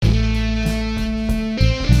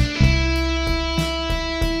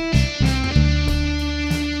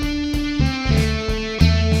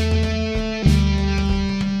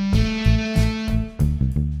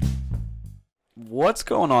What's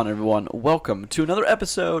going on, everyone? Welcome to another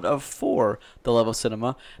episode of For the Love of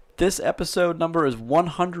Cinema. This episode number is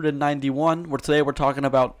 191, where today we're talking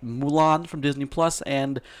about Mulan from Disney Plus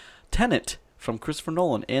and Tennet from Christopher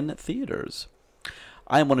Nolan in theaters.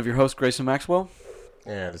 I am one of your hosts, Grayson Maxwell.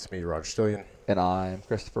 And it's me, Roger Stillion. And I'm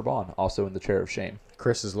Christopher Bond, also in the chair of shame.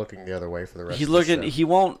 Chris is looking the other way for the rest of the show. He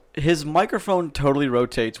won't, his microphone totally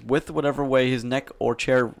rotates with whatever way his neck or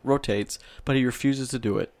chair rotates, but he refuses to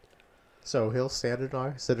do it. So he'll sit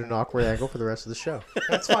at an awkward angle for the rest of the show.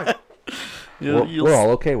 That's fine. We're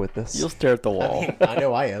all okay with this. You'll stare at the wall. I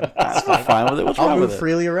know I am. That's I'm fine with it. What's I'll wrong move with it?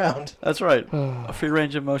 freely around. That's right. A free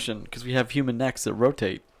range of motion, because we have human necks that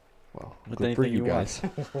rotate. Well, with good for anything you you guys.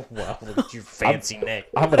 Wow, look at your fancy neck.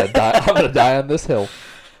 I'm gonna die. I'm gonna die on this hill.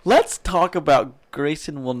 Let's talk about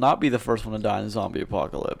Grayson will not be the first one to die in the zombie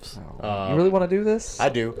apocalypse. You really want to do this? I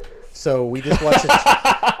do. So we just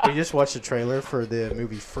watched a trailer for the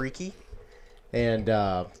movie Freaky, and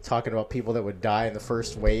talking about people that would die in the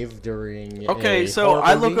first wave during. Okay, a so horror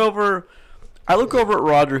I movie. look over at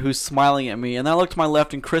Roger, who's smiling at me, and I look to my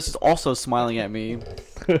left, and Chris is also smiling at me,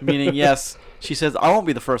 meaning yes. She says, I won't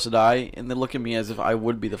be the first to die, and they look at me as if I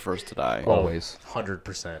would be the first to die. Always.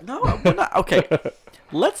 100%. No, we're not. Okay,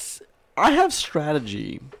 I have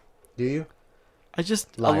strategy. Do you? I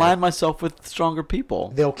just Liar. align myself with stronger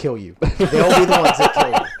people. They'll kill you. They'll be the ones that kill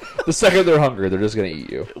you. The second they're hungry, they're just gonna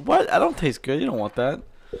eat you. What? I don't taste good. You don't want that.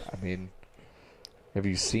 I mean, have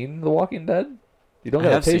you seen The Walking Dead? You don't I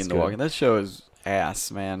gotta have taste seen The good. Walking. That show is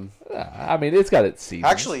ass, man. I mean, it's got its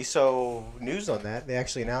seasons. Actually, so news on that. They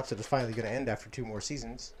actually announced that it's finally going to end after 2 more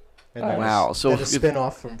seasons. And that Wow. was- So that a if-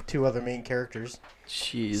 spin-off from 2 other main characters.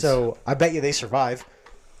 Jeez. So I bet you they survive.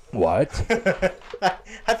 what?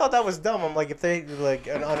 I thought that was dumb. I'm like, if they like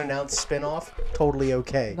an unannounced spin-off, totally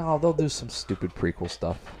okay. No, they'll do some stupid prequel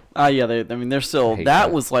stuff. Yeah, they're still. I hate That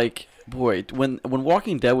that. was like, boy, when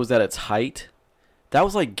Walking Dead was at its height, that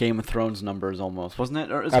was like Game of Thrones numbers almost, wasn't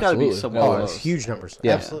it? Or it's got to be Absolutely. somewhat Oh, close. it's huge numbers.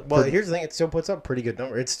 Yeah. Absolutely. Well, here's the thing. It still puts up pretty good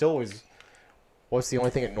number. It still was. What's the only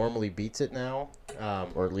thing that normally beats it now,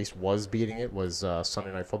 or at least was beating it, was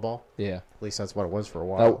Sunday Night Football. Yeah. At least that's what it was for a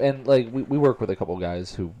while. Oh, and like we work with a couple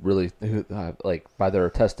guys who really, like by their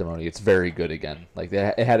testimony, it's very good again. Like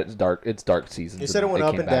it had its dark seasons. You said it went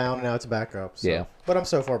up came and back. down, and now it's back up. So. Yeah. But I'm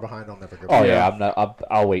so far behind, I'll never go Oh back. yeah,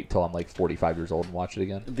 I'll wait till I'm like 45 years old and watch it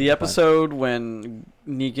again. The episode when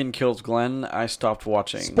Negan kills Glenn, I stopped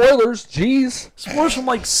watching. Spoilers, jeez. Spoilers from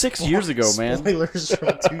like 6 years ago, man. Spoilers from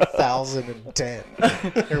 2010.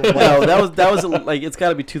 No, that was like it's got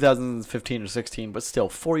to be 2015 or 16, but still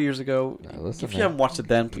 4 years ago. No, listen, if you man. haven't watched it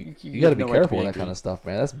then, You got to be have no right careful with that angry. kind of stuff,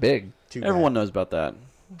 man. That's big. Too bad. Everyone knows about that.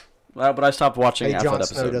 But I stopped watching Hey, after Jon that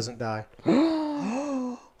Snow episode. doesn't die.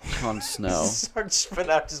 Jon Snow. Start spitting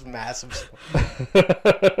out just massive.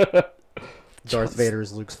 Darth Vader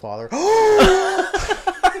is Luke's father.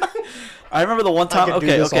 I remember the one time. I could do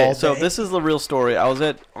Okay, this okay. all So day. this is the real story. I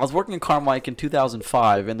was working in Carmike in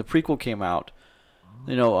 2005, and the prequel came out.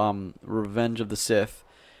 You know, Revenge of the Sith,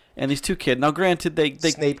 and these 2 kids. Now, granted, they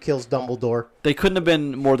Snape kills Dumbledore. they couldn't have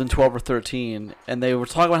been more than 12 or 13, and they were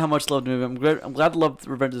talking about how much they loved the movie. I'm glad to love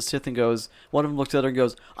Revenge of the Sith. And goes, one of them looks at the other and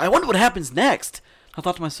goes, "I wonder what happens next." I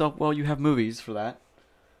thought to myself, well, you have movies for that.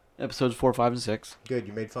 Episodes 4, 5, and 6. Good,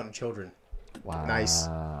 you made fun of children. Wow. Nice.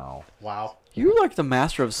 Wow. You're like the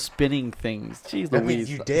master of spinning things. Jeez I mean, Louise.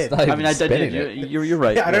 you did. not I even mean, I did. spinning it. You're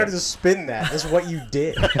right. Yeah, I don't yeah. have to spin that. That's what you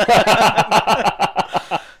did.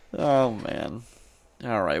 Oh, man.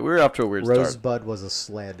 All right, we're up to a weird start. Rosebud was a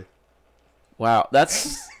sled. Wow,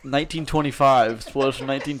 that's 1925. Spoilers from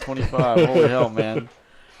 1925. Holy hell, man.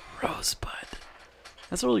 Rosebud.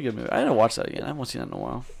 That's a really good movie. I gotta watch that again. I haven't seen that in a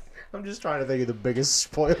while. I'm just trying to think of the biggest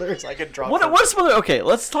spoilers I could drop. What spoiler? Okay,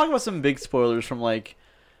 let's talk about some big spoilers from like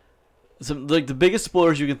the biggest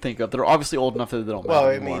spoilers you can think of. They're obviously old enough that they don't matter Well,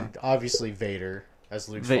 I anymore. mean, obviously Vader as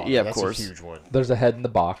Luke's Va- father. yeah, of That's course. a huge one. There's a head in the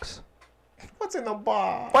box. What's in the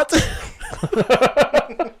box? What?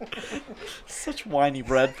 Such whiny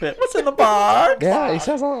Brad Pitt. What's in the box? Yeah, he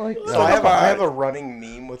sounds a lot like. So I have a running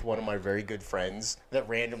meme with one of my very good friends that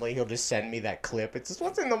randomly he'll just send me that clip. It's just,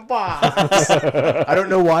 what's in the box? I don't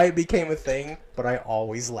know why it became a thing, but I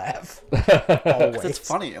always laugh. Always. It's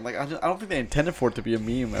funny. And like I don't think they intended for it to be a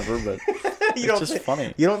meme ever, but You it's don't just think,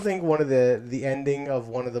 funny. You don't think one of the ending of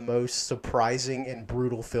one of the most surprising and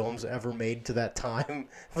brutal films ever made to that time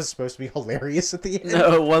was supposed to be hilarious at the end?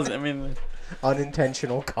 No, it wasn't. I mean,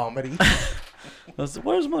 Unintentional comedy. what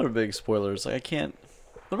are some other big spoilers? Like I can't.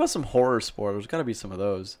 What about some horror spoilers? Got to be some of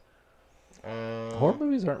those. Horror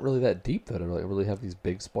movies aren't really that deep, though, to really have these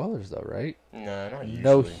big spoilers, though, right? No, not usually.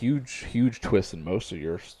 No huge twists in most of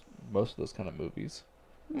those kind of movies.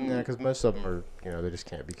 Nah, because most of them are, they just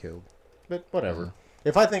can't be killed. But whatever.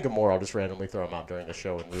 If I think of more, I'll just randomly throw them out during the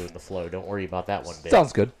show and ruin the flow. Don't worry about that one bit.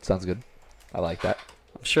 Sounds good. I like that.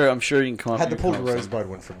 I'm sure you can come up. Had to pull the come up with Rosebud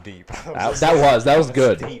one from deep. That was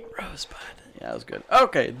good. Deep. Rosebud. Yeah, that was good.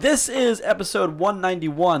 Okay, this is episode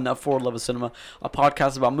 191 of For Love of Cinema, a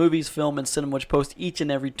podcast about movies, film, and cinema, which posts each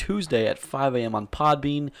and every Tuesday at 5 a.m. on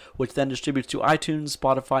Podbean, which then distributes to iTunes,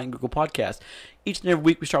 Spotify, and Google Podcasts. Each and every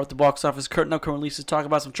week, we start with the box office curtain, upcoming releases, talk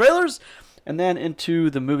about some trailers, and then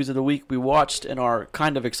into the movies of the week we watched and are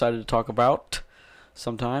kind of excited to talk about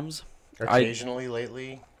sometimes. Occasionally,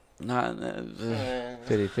 lately. Not,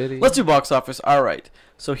 Fitty. Let's do box office. All right.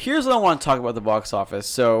 So here's what I want to talk about the box office.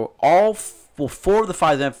 So four of the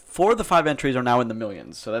five entries are now in the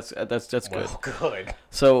millions. So that's good. Well, good.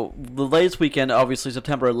 So the latest weekend, obviously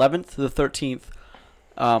September 11th to the 13th,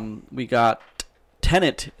 we got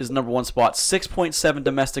Tennet is number one spot, 6.7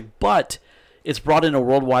 domestic, but it's brought in a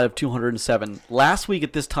worldwide of 207. Last week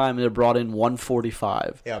at this time, it brought in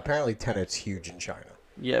 145. Yeah, apparently Tenet's huge in China.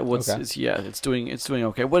 Yeah, Okay. it's doing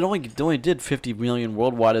okay. But it only did 50 million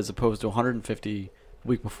worldwide as opposed to 150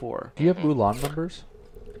 week before. Do you have Mulan numbers?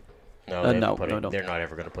 No, No, they're not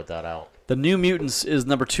ever going to put that out. The New Mutants is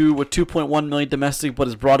number 2 with 2.1 million domestic, but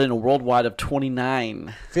has brought in a worldwide of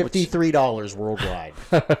 29. $53 worldwide.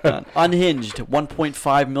 Unhinged,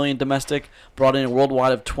 1.5 million domestic, brought in a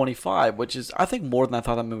worldwide of 25, which is, I think, more than I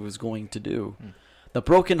thought that movie was going to do. The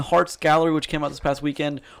Broken Hearts Gallery, which came out this past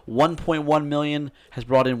weekend, 1.1 million, has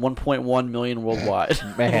brought in 1.1 million worldwide.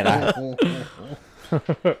 Man,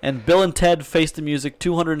 And Bill and Ted Face the Music,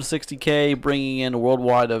 260K, bringing in a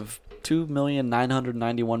worldwide of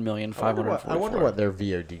 2,991,544. I wonder what their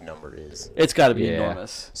VOD number is. It's got to be Yeah.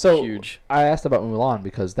 enormous. So Huge. I asked about Mulan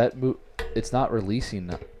because it's not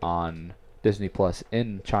releasing on Disney Plus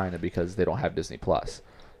in China because they don't have Disney Plus,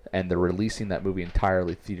 and they're releasing that movie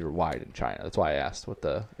entirely theater wide in China. That's why I asked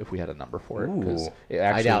if we had a number for it, because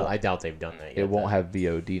I doubt they've done that yet. it won't have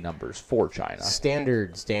VOD numbers for China.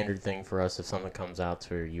 Standard thing for us if something comes out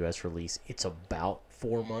to US release, it's about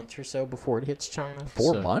 4 months or so before it hits China.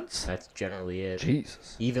 4 So months? That's generally it.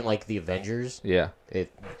 Jesus. Even like the Avengers, Yeah.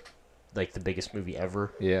 like the biggest movie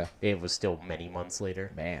ever, Yeah. it was still many months later.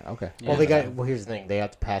 Man. Okay. Yeah. Well, here's the thing: they have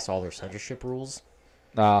to pass all their censorship rules,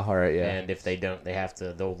 All right. Yeah. and if they don't,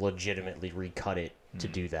 they'll legitimately recut it to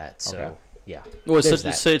do that. So Okay. yeah. Well, There's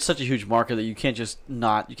that. it's such a huge market that you can't just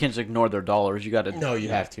ignore their dollars. You got to. No, you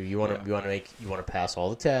have to. You want to pass all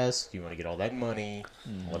the tests. You want to get all that money,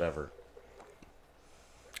 whatever.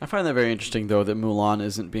 I find that very interesting, though, that Mulan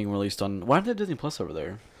isn't being released on. Why did Disney Plus over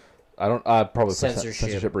there? I don't. Probably for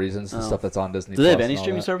Censorship. reasons and Oh. stuff that's on Disney. Do they have Plus any and all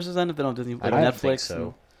streaming that. services then? If they don't have Disney, I like don't Netflix. think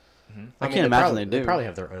so. I can't imagine they do. They probably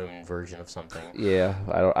have their own version of something. Yeah.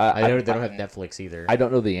 I don't. I know they don't have Netflix either. I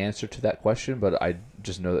don't know the answer to that question, but I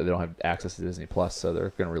just know that they don't have access to Disney Plus, so they're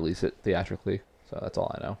going to release it theatrically. So that's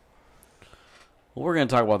all I know. Well, we're going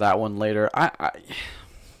to talk about that one later.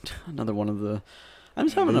 Another one of the. I'm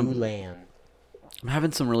just having Mulan. I'm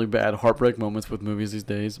having some really bad heartbreak moments with movies these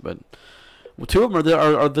days, but two of them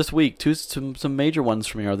are this week. Some major ones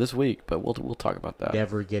for me are this week, but we'll talk about that.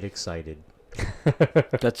 Never get excited.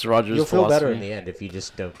 That's Roger's You'll feel philosophy. better in the end if you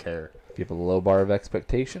just don't care. If you have a low bar of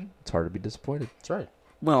expectation, it's hard to be disappointed. That's right.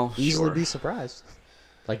 Well, Easily sure. be surprised.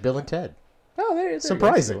 Like Bill and Ted. Oh, there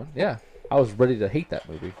Surprising. Yeah, I was ready to hate that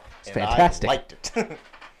movie. It's And fantastic. I liked it.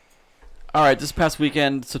 All right, this past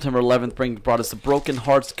weekend, September 11th, brought us the Broken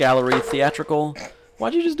Hearts Gallery theatrical.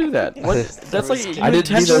 Why'd you just do that? What? That's like you I didn't mean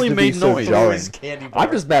intentionally that to be made so noise. jarring. His candy bar.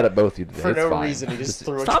 I'm just mad at both of you today. For It's no fine. reason, he just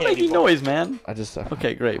threw a Stop candy making bar. noise, man. I just.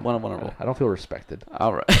 Okay, great. One roll. I don't feel respected.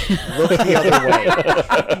 All right. Look the other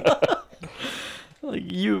way. Like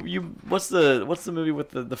what's the movie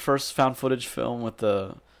with the first found footage film with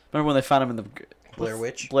the? Remember when they found him in the Blair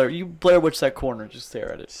Witch? Blair Witch that corner. Just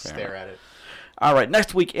stare at it. Stare at it. All right,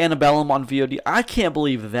 next week, Annabellum on VOD. I can't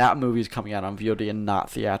believe that movie is coming out on VOD and not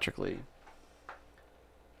theatrically.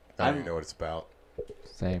 I don't even know what it's about.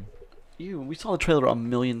 Same. We saw the trailer a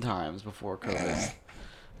million times before COVID.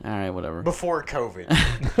 All right, whatever. Before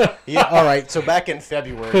COVID. Yeah, all right, so back in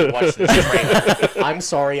February, we watched this trailer. I'm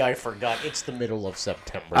sorry I forgot. It's the middle of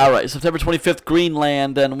September. All right, September 25th,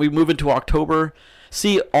 Greenland, and we move into October.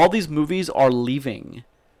 See, all these movies are leaving.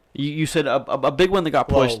 You said a big one that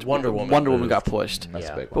got Well, pushed. Wonder Woman got moved. pushed. That's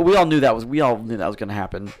Yeah. a big But one. we all knew that was going to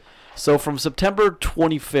happen. So from September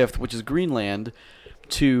 25th, which is Greenland,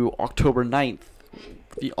 to October 9th,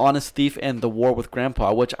 The Honest Thief and The War with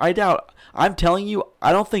Grandpa, which I doubt. I'm telling you,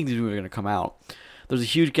 I don't think these movies are going to come out. There's a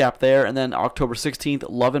huge gap there. And then October 16th,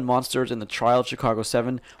 Love and Monsters and The Trial of Chicago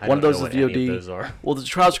 7. I One of don't those know is what any VOD. of those are. Well, The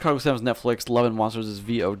Trial of Chicago 7 is Netflix. Love and Monsters is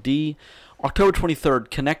VOD. October 23rd,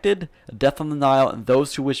 Connected, Death on the Nile, and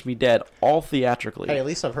Those Who Wish Me Dead, all theatrically. Hey, at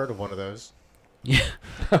least I've heard of one of those. Yeah.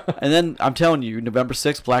 And then, I'm telling you, November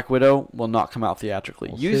 6th, Black Widow will not come out theatrically.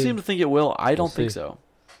 We'll You see. seem to think it will. I don't think see. so.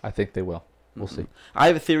 I think they will. We'll see. I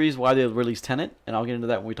have theories why they released Tenet, and I'll get into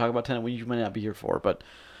that when we talk about Tenet, which you might not be here for. But,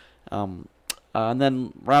 and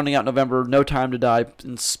then rounding out November, No Time to Die,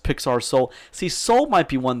 and Pixar's Soul. See, Soul might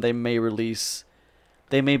be one they may release.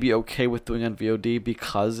 They may be okay with doing on VOD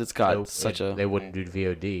because it's got They wouldn't do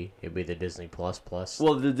VOD. It'd be the Disney Plus.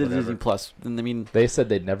 Well, the whatever. Disney Plus. I mean, They said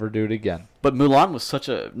they'd never do it again, but Mulan was such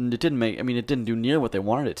a. It didn't do near what they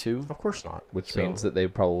wanted it to. Of course not. which So- means that they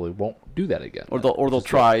probably won't do that again. Or they'll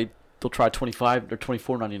try $25 or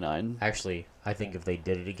 $24.99. Actually, I think if they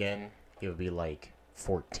did it again, it would be like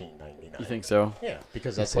 $14.99. You think so? Yeah,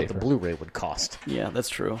 because It's that's what the safer. Blu-ray would cost, Yeah, that's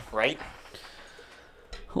true. right?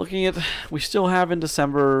 Looking at, we still have in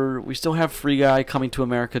December, we still have Free Guy, Coming to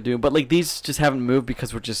America, Doom, but like these just haven't moved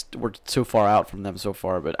because we're so far out from them so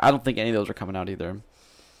far. But I don't think any of those are coming out either.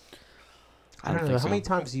 I don't know. think How so. many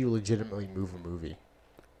times do you legitimately move a movie?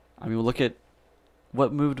 I mean, look at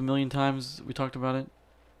what moved a million times. We talked about it.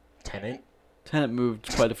 Tenant? Tenet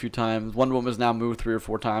moved quite a few times. Wonder Woman has now moved 3 or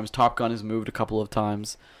 4 times. Top Gun has moved a couple of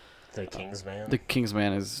times. The Kingsman? The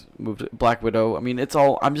Kingsman has moved. Black Widow. I mean, it's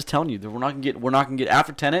all. I'm just telling you that we're not gonna get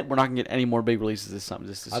after Tenet. We're not gonna get any more big releases this I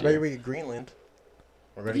year. bet we get Greenland.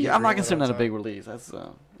 We're gonna Yeah, get I'm not Greenland considering on that a time. big release. That's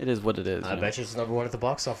it is what it is. I you know? bet you it's number 1 at the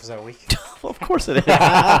box office that week. Well, of course it is.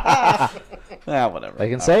 Yeah, whatever. They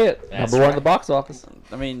can say it. That's Number one right. in the box office.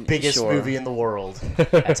 I mean, Biggest sure. movie in the world.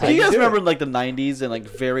 That's how Do you guys do remember it. in, like the 90s and like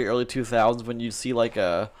very early 2000s when you'd see like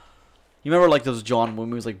you remember like those John Woo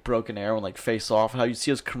movies like Broken Arrow and like Face Off? How you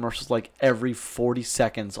see those commercials like every 40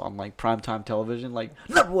 seconds on like primetime television, like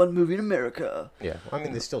 #1 movie in America. Yeah, I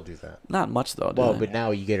mean, they still do that. Not much though. Do Well, they? but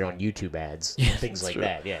now you get it on YouTube ads, Yeah, things that's like true.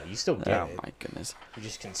 that. Yeah, you still get Oh it. my goodness. You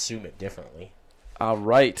just consume it differently. All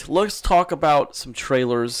right, let's talk about some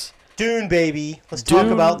trailers. Dune, baby. Let's talk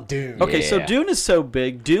Dune- about Dune. Okay, so Yeah. Dune is so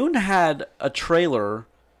big. Dune had a trailer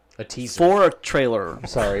A teaser. for a trailer. I'm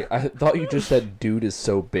sorry. I thought you just said dude is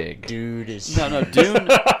so big. Dude is. No, Dune.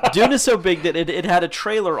 Dune is so big that it had a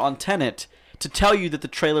trailer on Tenet to tell you that the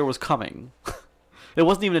trailer was coming. It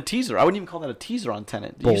wasn't even a teaser. I wouldn't even call that a teaser on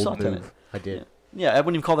Tenet. You Bold saw move. Tenet. I did. Yeah, I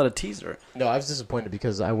wouldn't even call that a teaser. No, I was disappointed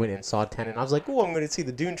because I went and saw Tenet. I was like, "Oh, I'm going to see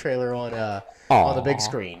the Dune trailer on the big Aw.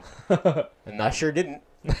 screen," and I sure didn't.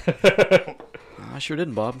 I sure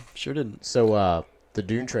didn't, Bob. Sure didn't. So, the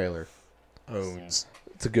Dune trailer owns.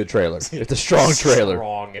 It's a good trailer. It's a strong trailer.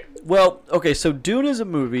 Strong. Well, okay, so Dune is a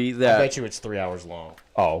movie I that bet you it's 3 hours long.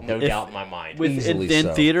 Oh, No If- doubt in my mind. in Easily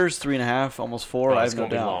so. theaters 3.5, almost 4. Oh, I it's have no gonna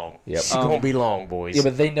be doubt. long. Yep. It's gonna be long, boys. yeah,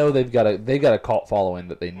 but they know they got a cult following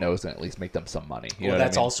that they know is gonna at least make them some money. You know well, what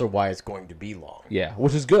that's I mean? also why it's going to be long. Yeah,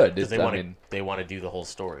 which is good. Because It's, they I want mean, to do the whole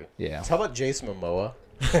story. yeah. So how about Jason Momoa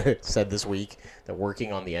said this week that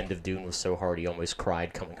working on the end of Dune was so hard he almost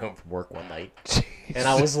cried coming home from work one night. And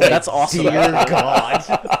I was like, That's awesome. Dear God.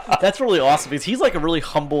 That's really awesome because he's like a really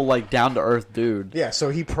humble, like down to earth dude. Yeah,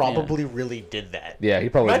 so he probably really did that. Yeah, he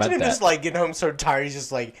probably Imagine him meant that. just like getting home so tired he's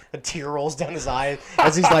just like a tear rolls down his eye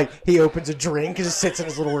as he's like he opens a drink and just sits in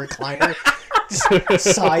his little recliner,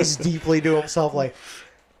 just sighs deeply to himself like,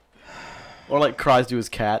 Or like cries to his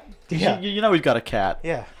cat. Yeah. You know he's got a cat.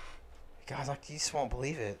 yeah. God, like you just won't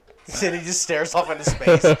believe it. And he just stares off into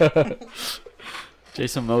space.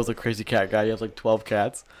 Jason Momoa's a crazy cat guy. He has like 12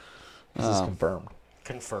 cats. This is confirmed.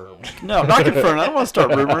 Confirmed. No, not confirmed. I don't want to start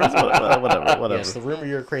rumors. Whatever. Yes, the rumor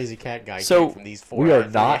you're a crazy cat guy So, came from these 4 We are out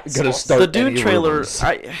of not three gonna assholes. start The Dune any trailer. rumors.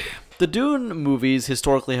 The Dune movies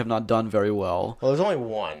historically have not done very well. Well, there's only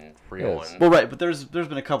one real Yes. one. Well, right, but there's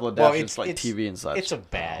been a couple of Well, adaptations like TV and such. It's a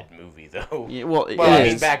bad movie, though. Yeah, well, it I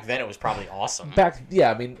mean, is. back then it was probably awesome. Yeah,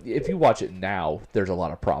 I mean, if you watch it now, there's a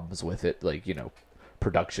lot of problems with it, like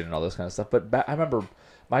production and all this kind of stuff. But I remember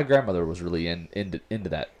my grandmother was really into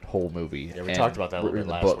that whole movie. Yeah, we and talked about that a little in bit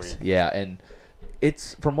the last books. week. Yeah, and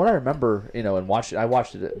it's from what I remember, and watched it. I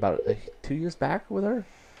watched it about 2 years back with her,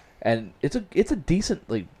 and it's a decent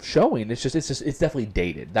showing. It's definitely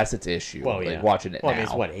dated. That's its issue. Well, yeah. Like, watching it Well, now. I mean,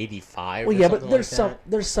 it's what, 85? Well, or yeah, but something there's like that?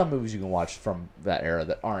 there's some movies you can watch from that era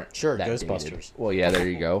that aren't Sure, that Ghostbusters. dated. Well, yeah, there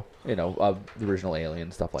you go. The original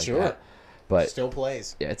Alien stuff like Sure. that. But Still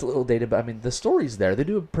plays. yeah, it's a little dated, but I mean the story's there. They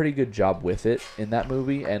do a pretty good job with it in that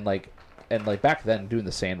movie, and back then doing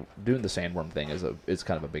the sandworm thing is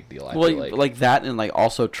kind of a big deal. I feel like that, and like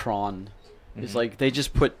also Tron. Mm-hmm. It's like they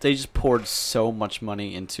just poured so much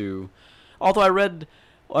money into. Although I read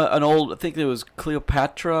an old. I think it was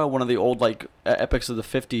Cleopatra, one of the old like epics of the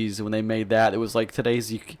 50s when they made that. It was like today's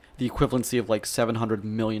the equivalency of like $700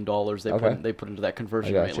 million. They put into that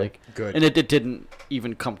conversion rate. Like Good. And it didn't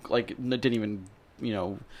even come like it didn't even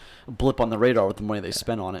blip on the radar with the money they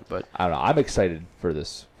spent on it. But I don't know. I'm excited for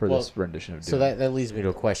this rendition of Dune. So that leads me to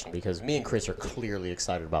a question, because me and Chris are clearly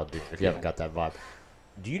excited about Dune. If you haven't got that vibe,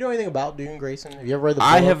 do you know anything about Dune, Grayson? Have you ever read the book?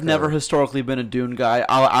 I have never historically been a Dune guy.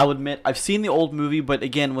 I'll admit I've seen the old movie, but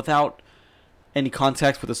again, without any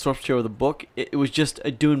context with the source material of the book, it was just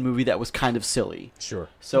a Dune movie that was kind of silly. Sure.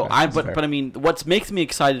 So but I mean, what makes me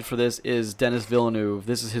excited for this is Denis Villeneuve.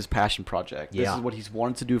 This is his passion project. This is what he's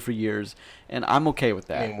wanted to do for years, and I'm okay with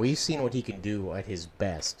that. I mean, we've seen what he can do at his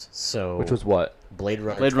best. So which was what? Blade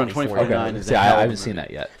Runner 2049 is See, I haven't seen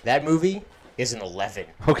that yet. That movie is an 11.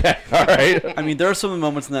 Okay, all right. I mean, there are some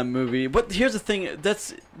moments in that movie, but here's the thing.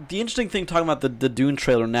 That's the interesting thing talking about the Dune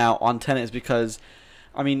trailer now on Tennet is because,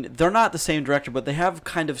 I mean, they're not the same director, but they have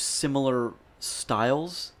kind of similar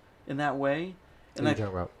styles in that way. What are you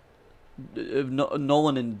talking about?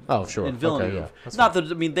 Nolan and and Villeneuve. Okay, yeah. Not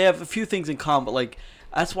that I mean they have a few things in common, but like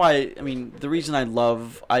that's why I mean the reason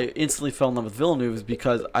I instantly fell in love with Villeneuve is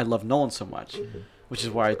because I love Nolan so much. Which is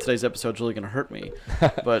why today's episode is really going to hurt me.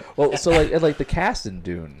 But well, so like the cast in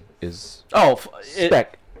Dune is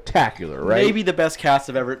spectacular, right? Maybe the best cast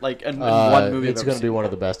I've ever in one movie. It's going to be one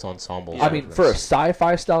of the best ensembles. Yeah. I mean, for a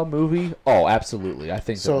sci-fi style movie, absolutely. I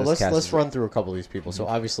think so. Let's run through a couple of these people. So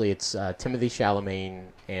obviously, it's Timothée Chalamet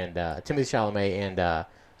and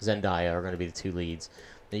Zendaya are going to be the two leads.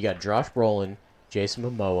 Then you got Josh Brolin, Jason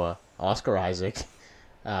Momoa, Oscar Isaac,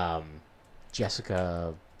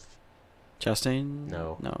 Jessica Chastain?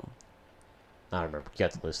 No. I don't remember. You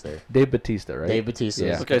got the list there. Dave Bautista, right? Dave Bautista.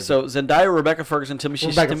 Yeah. Okay, so Zendaya, Rebecca Ferguson,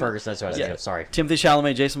 Ferguson, that's right. Yeah. Sorry. Timothée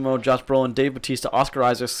Chalamet, Jason Momoa, Josh Brolin, Dave Bautista, Oscar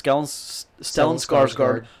Isaac, Stellan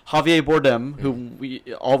Skarsgård, Javier Bardem, who we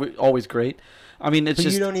always great. I mean, it's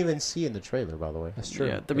just you don't even see in the trailer, by the way. That's true.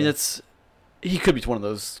 Yeah, I mean, he could be one of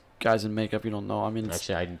those guys in makeup. You don't know. I mean,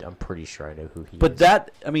 actually, I'm pretty sure I know who he is. But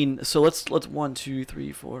I mean, so let's 1, 2,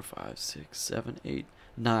 3, 4, 5, 6, 7, 8,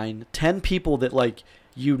 9, 10 people that like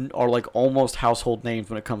you are like almost household names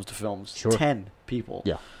when it comes to films. Sure. 10 people.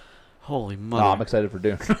 Yeah. Holy mother. I'm excited for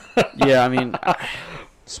Dune. Yeah, I mean,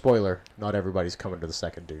 spoiler: not everybody's coming to the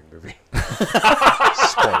second Dune movie.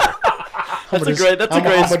 Spoiler. That's a great I'm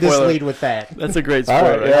spoiler. I'm just lead with that. That's a great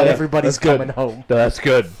spoiler. Right, not everybody's coming home. No, that's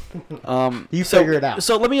good. You figure it out.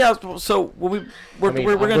 So let me ask. So we're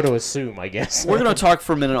going to assume, I guess. We're going to talk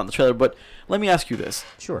for a minute on the trailer, but let me ask you this: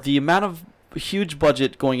 Sure. The amount of huge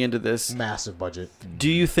budget going into this, massive budget. Do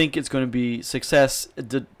you think it's going to be success,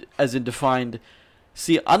 as in defined?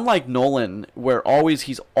 See, unlike Nolan, where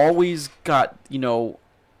he's always got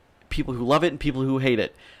people who love it and people who hate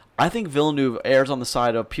it. I think Villeneuve errs on the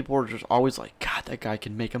side of people are just always like, God, that guy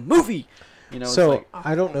can make a movie. So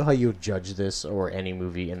I don't know how you would judge this or any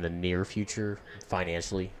movie in the near future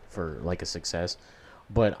financially for like a success,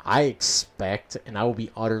 but I expect, and I will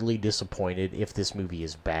be utterly disappointed if this movie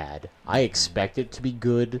is bad. I expect it to be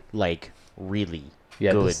good, like really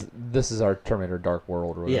good. This is our Terminator Dark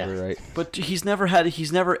World or whatever, right? But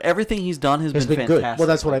everything he's done has been fantastic. Good. Well,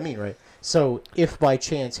 that's what I mean, right? So if by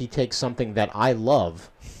chance he takes something that I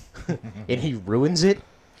love and he ruins it,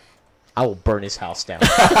 I will burn his house down.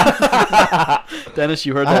 Dennis,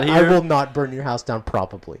 you heard that here? I will not burn your house down,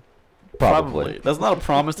 probably. Probably. That's not a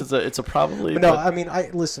promise. It's a probably. No, I mean,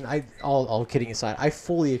 all kidding aside, I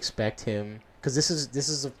fully expect him, because this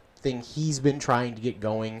is a thing he's been trying to get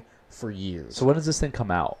going for years. So when does this thing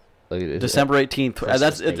come out? December 18th.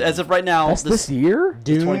 That's as of right now. That's this year.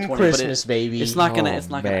 Dune Christmas, baby. It's not gonna.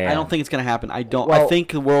 I don't think it's gonna happen. I don't. Well, I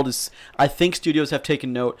think the world is. I think studios have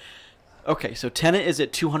taken note. Okay, so Tenet is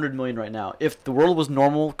at 200 million right now. If the world was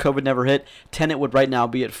normal, COVID never hit, Tenet would right now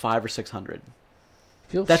be at 500 or 600.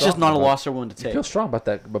 That's just not a loss they're willing to take. I feel strong about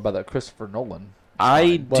that Christopher Nolan.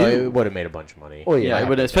 I do. It would have made a bunch of money. Oh yeah, it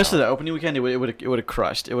would, especially the opening weekend. It would have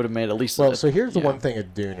crushed. It would have made at least. Well, so here's the one thing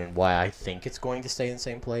of Dune and why I think it's going to stay in the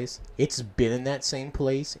same place. It's been in that same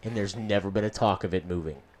place, and there's never been a talk of it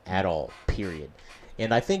moving at all. Period.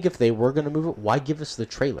 And I think if they were going to move it, why give us the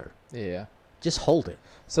trailer? Yeah, just hold it.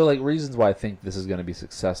 So reasons why I think this is going to be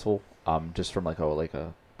successful, just from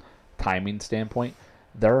a timing standpoint,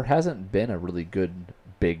 there hasn't been a really good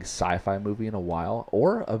big sci-fi movie in a while,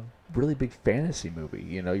 or a really big fantasy movie.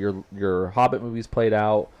 Your Hobbit movies played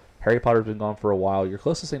out. Harry Potter's been gone for a while. Your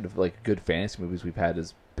closest thing to good fantasy movies we've had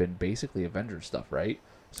has been basically Avengers stuff, right?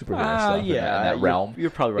 Superhero stuff. Yeah, in that realm. You're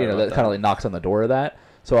probably right. That kind of knocks on the door of that.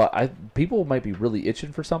 So people might be really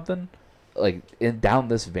itching for something down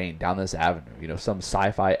this vein, down this avenue. Some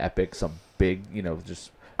sci-fi epic, some big,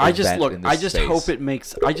 just I just event look. in this I just space. hope it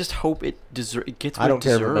makes. I just hope it it gets. What I don't it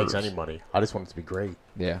care if it deserves. makes any money. I just want it to be great.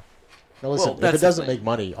 Yeah. Now listen, Well, if that's it the doesn't thing. make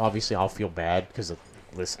money, obviously I'll feel bad because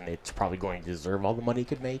listen, it's probably going to deserve all the money it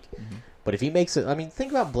could make. Mm-hmm. But if he makes it, I mean,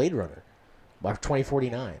 think about Blade Runner, by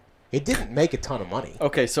 2049. It didn't make a ton of money.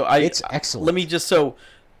 Okay, so It's excellent. Let me just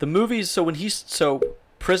the movies. So when he's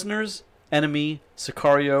Prisoners, Enemy,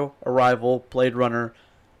 Sicario, Arrival, Blade Runner,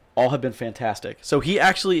 all have been fantastic. So he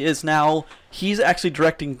actually is now. He's actually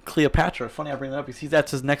directing Cleopatra. Funny I bring that up because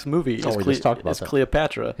that's his next movie. Oh, we just talked about is that.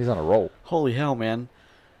 Cleopatra. He's on a roll. Holy hell, man!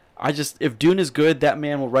 If Dune is good, that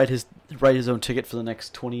man will write his own ticket for the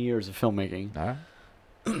next 20 years of filmmaking. All right.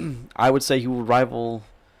 I would say he will rival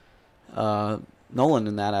Nolan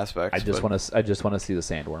in that aspect. I just want to see the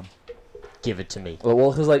sandworm. Give it to me.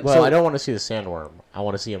 Well, because like, Well, so I don't want to see the sandworm. I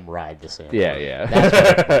want to see him ride the sandworm. Yeah.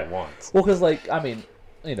 That's what I want. Well, because like, I mean,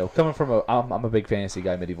 coming from I'm a big fantasy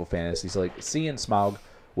guy, medieval fantasy. So like, seeing Smaug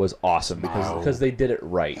was awesome because they did it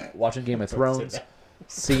right. Watching Game of Thrones,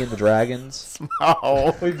 seeing the dragons,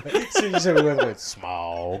 Oh, so you said we went with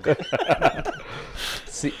Smaug.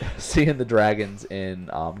 seeing the dragons in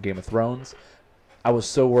Game of Thrones, I was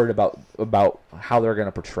so worried about how they're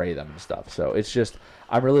gonna portray them and stuff. So it's just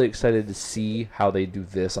I'm really excited to see how they do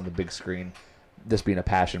this on the big screen. This being a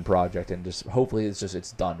passion project, and just hopefully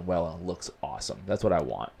it's done well and looks awesome. That's what I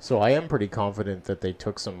want. So I am pretty confident that they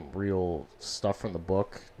took some real stuff from the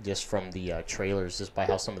book, just from the trailers, just by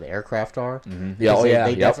how some of the aircraft are. Mm-hmm. Yeah,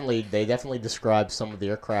 They definitely describe some of the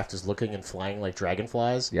aircraft as looking and flying like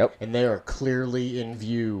dragonflies. Yep. And they are clearly in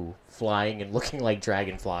view, flying and looking like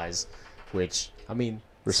dragonflies, which I mean,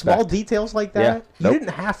 Respect. small details like that. Yeah. You Nope. didn't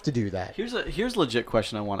have to do that. Here's a legit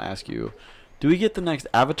question I want to ask you. Do we get the next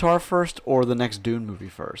Avatar first or the next Dune movie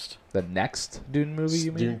first? The next Dune movie,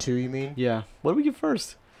 you mean? Dune 2, you mean? Yeah. What do we get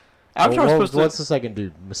first? Well, Avatar's supposed what's to. the second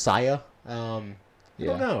dude? Messiah? I don't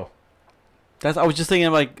know. I was just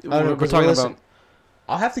thinking like I don't know, we're 'cause talking listen, about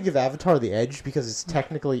I'll have to give Avatar the edge because it's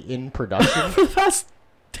technically in production. for the past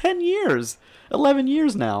 10 years, 11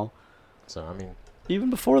 years now. So I mean,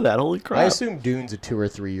 Even before that, holy crap! I assume Dune's a 2 or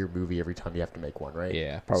 3 year movie every time you have to make one, right?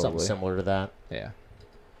 Yeah, Something probably. similar to that. Yeah.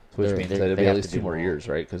 Which They're- means they- that it'll they be have at to least do 2 more more. years,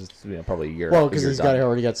 right? Because it's probably a year. Well, a because year he's done.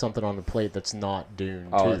 already got something on the plate that's not Dune.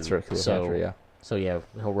 Oh, 2. that's right. So Yeah. so yeah,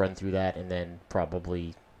 he'll run through that and then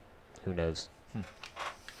probably, who knows?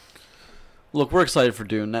 Look, we're excited for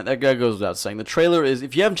Dune. That goes without saying. The trailer is.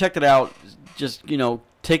 If you haven't checked it out, just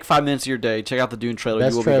take 5 minutes of your day, check out the Dune trailer.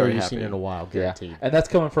 Best You will be trailer very you've happy. seen in a while, Yeah, guaranteed. and that's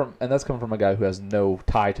coming from a guy who has no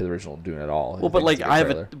tie to the original Dune at all. Well, but like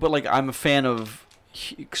I'm a fan of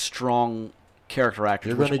strong character actors.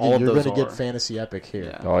 You're which gonna all get, of you're those gonna get are. fantasy epic here.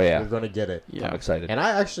 Yeah. Oh yeah, You're gonna get it. Yeah. I'm excited. And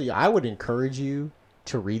I would encourage you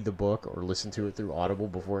to read the book or listen to it through Audible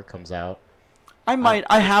before it comes out.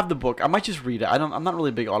 I have the book. I might just read it. I'm not really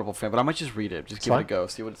a big Audible fan, but I might just read it. Just give it a fine. go,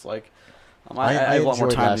 see what it's like. I have a lot more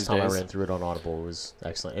enjoyed time last these time days. I ran through it on Audible. It was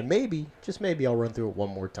excellent. And maybe, just maybe, I'll run through it one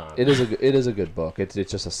more time. It is a good book. It's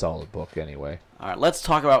just a solid book anyway. All right, let's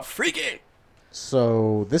talk about Freaky.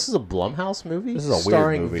 So this is a Blumhouse movie. This is a weird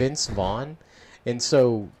starring movie. Vince Vaughn. And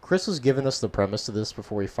so Chris was giving us the premise of this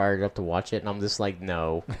before we fired it up to watch it, and I'm just like,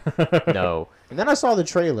 no, no. And then I saw the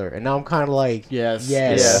trailer, and now I'm kind of like, Yes.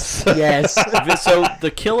 yes, Yes. yes. So the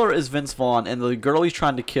killer is Vince Vaughn, and the girl he's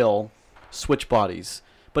trying to kill switch bodies.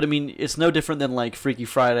 But I mean, it's no different than like Freaky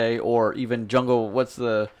Friday or even Jungle. What's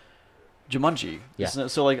the Jumanji? Yeah.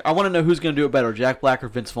 So like, I want to know who's going to do it better, Jack Black or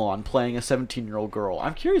Vince Vaughn playing a 17-year-old girl.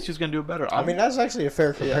 I'm curious who's going to do it better. I mean, that's actually a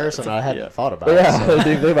fair comparison. I hadn't yeah. thought about. Yeah, So. I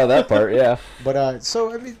didn't think about that part. Yeah. But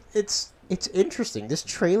so I mean, it's interesting. This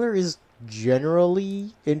trailer is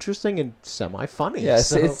generally interesting and semi-funny. Yeah,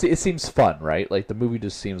 so, it seems fun, right? Like the movie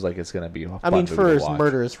just seems like it's gonna be a fun I mean, movie for to his watch.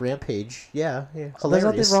 murderous rampage, yeah, Oh, there's nothing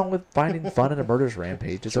hilarious. wrong with finding fun in a murderous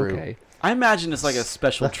rampage. It's True. okay. I imagine it's like a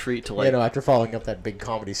special treat to like. After following up that big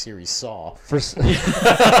comedy series Saw.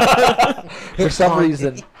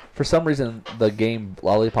 For some reason, the game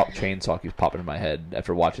Lollipop Chainsaw keeps popping in my head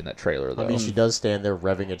after watching that trailer. Though. I mean, she does stand there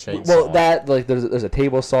revving a chainsaw. Well, that like there's a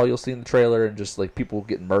table saw you'll see in the trailer, and just like people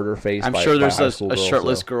getting murder faced. I'm by, sure by there's high a school girls,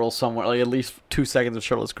 shirtless so. girl somewhere, like at least 2 seconds of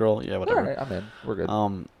shirtless girl. Yeah, All whatever. right, I'm in. We're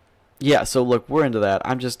good. Yeah. So look, we're into that.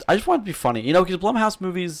 I just want it to be funny, because Blumhouse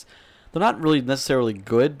movies, they're not really necessarily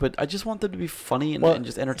good, but I just want them to be funny and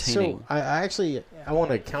just entertaining. So I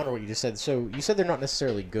want to counter what you just said. So you said they're not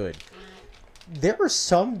necessarily good. There are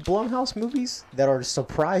some Blumhouse movies that are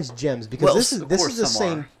surprise gems because Well, this of is course the some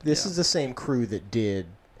same are. this Yeah. is the same crew that did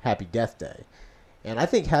Happy Death Day, and I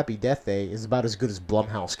think Happy Death Day is about as good as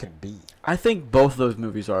Blumhouse can be. I think both of those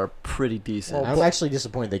movies are pretty decent. I'm actually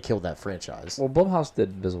disappointed they killed that franchise. Well, Blumhouse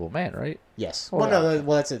did Invisible Man, right? Yes. Oh, Well, yeah. no,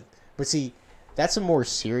 well that's it. But see, That's a more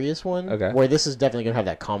serious one. Okay. Where this is definitely gonna have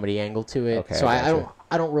that comedy angle to it. Okay, So I I gotcha.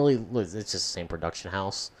 don't really. It's just the same production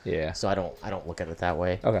house. Yeah. So I don't look at it that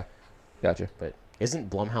way. Okay. Gotcha. But isn't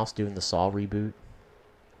Blumhouse doing the Saw reboot?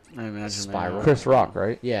 I imagine Spiral. Chris Rock,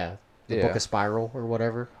 right? Yeah. The Yeah. Book of Spiral or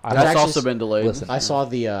whatever. I- That's actually also been delayed. Listen. I saw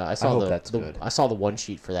the hope that's the good. I saw the one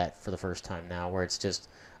sheet for that for the first time now, where it's just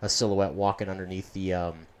a silhouette walking underneath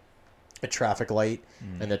a traffic light,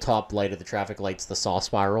 and the top light of the traffic light's the Saw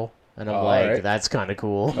spiral, and I'm like, Alright. that's kind of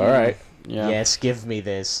cool. All right. Yeah. Yes, give me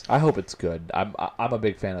this. I hope it's good. I'm a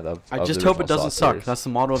big fan of the. I of just the hope it original doesn't Saw suck. series. That's the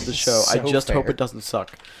motto of the show. I So just hope fair. it doesn't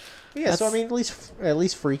suck. Yeah, so I That's- mean, at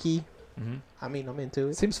least freaky. Mm-hmm. I mean, I'm into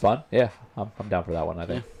it. Seems fun. Yeah, I'm down for that one. I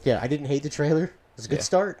think Yeah, I didn't hate the trailer. It was a good Yeah.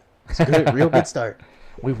 start. It's a good, real good start.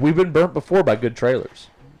 we've been burnt before by good trailers.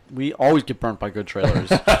 We always get burnt by good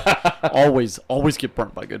trailers. always get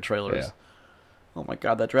burnt by good trailers. Yeah. Oh my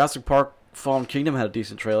god, that Jurassic Park Fallen Kingdom had a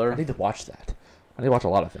decent trailer. I need to watch that. I need to watch a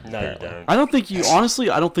lot of things. No, you apparently. don't. I don't think you honestly.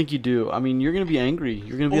 I don't think you do. I mean, you're gonna be angry.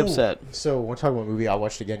 You're gonna be Ooh. upset. So, we're talking about a movie I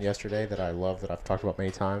watched again yesterday that I love, that I've talked about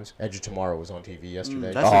many times. Edge of Tomorrow was on TV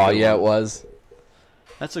yesterday. that's a Oh good yeah, one. it was.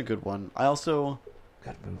 That's a good one. I also.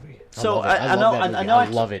 Good movie. So love it. I love know. that I movie. know. I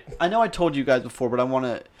love it. I know I told you guys before, but I want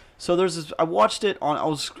to. So there's this. I watched it on. I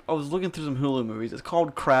was looking through some Hulu movies. It's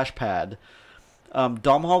called Crash Pad.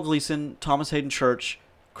 Domhnall Gleeson, Thomas Hayden Church,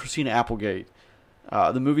 Christina Applegate.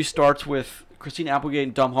 The movie starts with Christina Applegate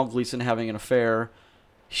and Domhnall Gleeson having an affair.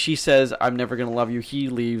 She says, "I'm never gonna love you." He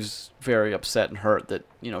leaves very upset and hurt that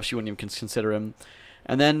she wouldn't even consider him.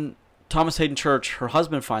 And then Thomas Hayden Church, her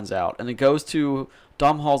husband, finds out, and it goes to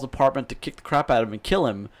Domhnall's apartment to kick the crap out of him and kill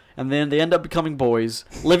him. And then they end up becoming boys,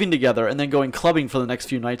 living together, and then going clubbing for the next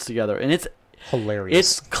few nights together. And it's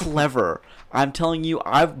Hilarious. clever. I'm telling you,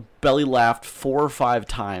 I've belly laughed 4 or 5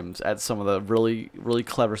 times at some of the really, really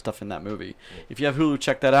clever stuff in that movie. If you have Hulu,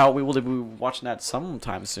 check that out. We will be watching that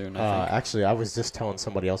sometime soon, I think. Actually, I was just telling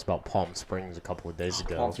somebody else about Palm Springs a couple of days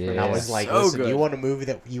ago. Palm Springs And I is was like, so listen, good. you want a movie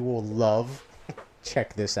that you will love?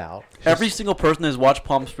 Check this out. Every single person who's watched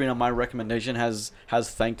Palm Springs on my recommendation has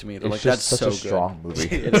thanked me. They're It's like, just that's such so a strong movie.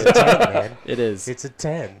 good. It's a 10, man. It is. It's a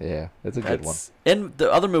 10. Yeah, it's a good one. And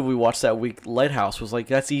the other movie we watched that week, Lighthouse, was like,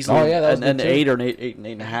 that's easily Oh, yeah, that was an good too. 8 or an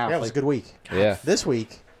 8.5. Yeah, it was a good week. Yeah. This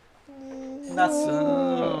week,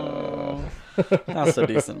 Not so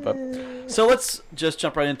decent, but so let's just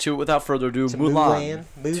jump right into it without further ado. To Mulan.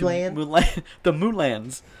 Mulan. Mulan. The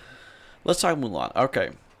Mulans. Let's talk Mulan. Okay.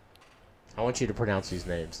 I want you to pronounce these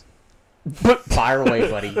names. Fire away,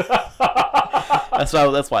 buddy.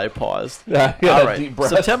 That's why I paused. Yeah, All right. deep breath.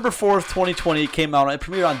 September 4th, 2020, it came out. It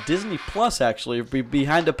premiered on Disney Plus, actually,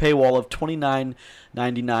 behind a paywall of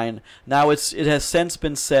 $29.99. Now it has since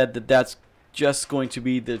been said that that's just going to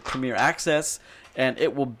be the premiere access, and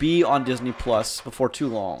it will be on Disney Plus before too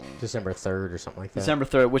long. December 3rd or something like that. December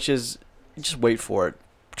 3rd, which is just wait for it.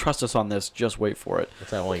 Trust us on this. Just wait for it.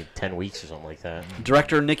 It's only 10 weeks or something like that.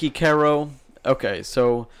 Director Nikki Caro. Okay,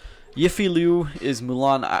 so Yiffy Liu is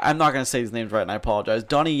Mulan. I'm not going to say his names right, and I apologize.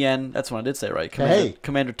 Donnie Yen. That's what I did say right. Hey.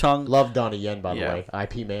 Commander Tung. Love Donnie Yen, by the Yeah. way.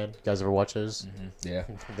 IP Man. You guys ever watch those? Yeah.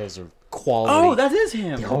 Those are quality. Oh, that is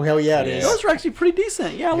him. Oh, hell yeah, it Yeah. is. Those are actually pretty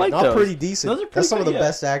decent. Yeah, I like Not those. pretty decent. Those are pretty That's some good, of the yeah.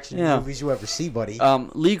 best action Yeah. movies you ever see, buddy.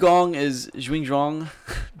 Li Gong is Zhuingzhong.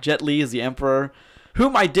 Jet Li is the Emperor,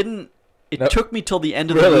 whom I didn't. It Nope. took me till the end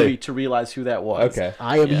of the Really? movie to realize who that was. Okay.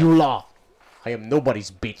 I am yeah. Yula. I am nobody's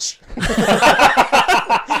bitch.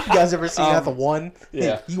 You guys ever seen that? The one?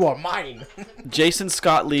 yeah. You are mine. Jason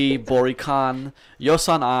Scott Lee, Bori Khan,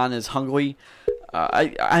 Yosan An is Hungry.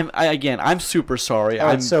 I'm super sorry. All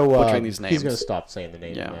right, I'm so butchering these names. he's going to stop saying the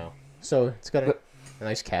names Yeah. now. So it's got a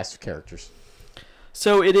nice cast of characters.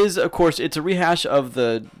 So it is, of course, it's a rehash of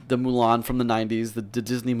the Mulan from the 90s, the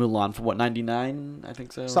Disney Mulan from, 99, I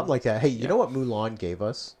think so? Something like that. Hey, you Yeah. know what Mulan gave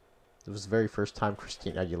us? It was the very first time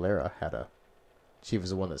Christina Aguilera had a... She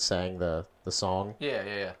was the one that sang the song.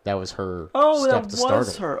 Yeah. That was her Oh, step that to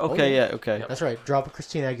was stardom. her. Oh, Okay, yeah, okay. That's right. Drop a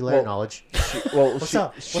Christina Aguilera Well- knowledge. Well, What's she,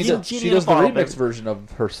 up? she What's does, up? she Genie in does a the bottle, remix baby. version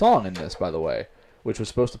of her song in this, by the way, which was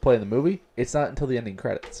supposed to play in the movie. It's not until the ending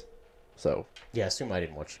credits. So, Yeah, assume I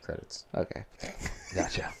didn't watch the credits. okay.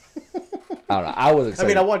 Gotcha. I don't know. I was I excited.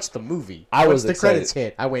 mean, I watched the movie. I Once was the excited. credits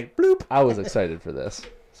hit, I went bloop. I was excited for this.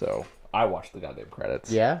 So, I watched the goddamn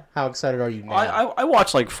credits. Yeah? How excited are you now? I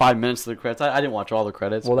watched like 5 minutes of the credits. I didn't watch all the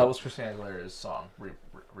credits. Well, that but- was Christina Aguilera's song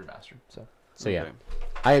remastered. So, yeah, Okay.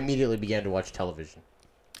 I immediately began to watch television.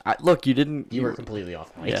 Look, you didn't. You were completely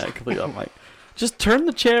off mic. Yeah, completely off mic. Just turn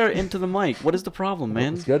the chair into the mic. What is the problem,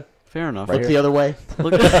 man? it's good. Fair enough. Right Look the other way.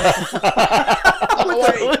 Look, Away.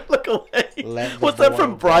 look away. Let the What's that boy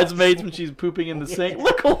from watch. Bridesmaids when she's pooping in the sink?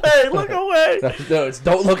 Look away! Look away! No, it's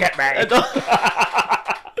don't look at me.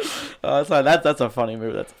 Sorry, that's a funny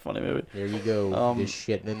movie. That's a funny movie. There you go. Just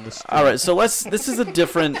shitting in the street. All right, so this is a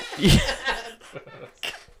different.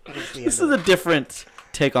 This is a different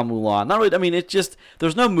take on Mulan. Not really. I mean, it's just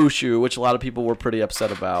there's no Mushu, which a lot of people were pretty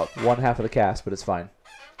upset about. One half of the cast, but it's fine.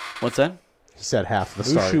 What's that? He said half the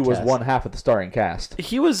starring Mushu was cast. one half of the starring cast.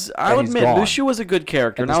 He was. I'll And he's admit, gone. Mushu was a good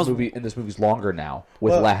character. And And I this was. movie, this movie's longer now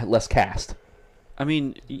with Well- less cast. I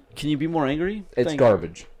mean, can you be more angry? It's Thank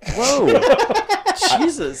garbage. you. Whoa,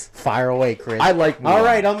 Jesus, Fire away, Chris. I like Mulan. All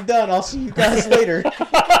right, I'm done. I'll see you guys later.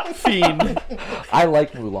 fiend. I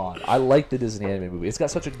like Mulan. I like the Disney anime movie. It's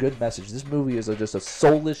got such a good message. This movie is just a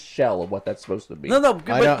soulless shell of what that's supposed to be. No,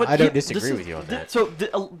 I don't this disagree is- with you on that. So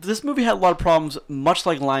this movie had a lot of problems, much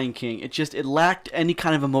like Lion King. It lacked any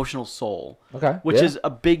kind of emotional soul. Okay, Which yeah. is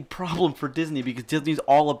a big problem for Disney because Disney's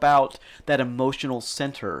all about that emotional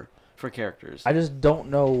center for characters. I just don't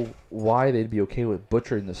know why they'd be okay with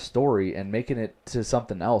butchering the story and making it to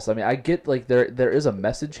something else. I mean, I get like there is a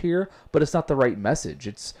message here, but it's not the right message.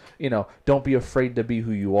 It's don't be afraid to be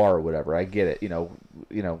who you are or whatever. I get it.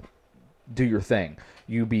 Do your thing.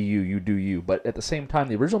 You be you. You do you. But at the same time,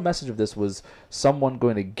 the original message of this was someone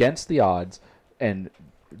going against the odds and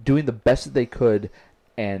doing the best that they could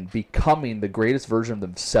and becoming the greatest version of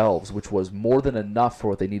themselves, which was more than enough for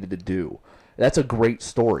what they needed to do. That's a great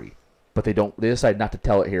story. But they decide not to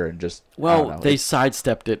tell it here and just I don't know. They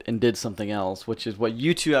sidestepped it and did something else, which is what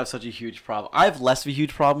you two have such a huge problem. I have less of a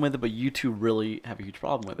huge problem with it, but you two really have a huge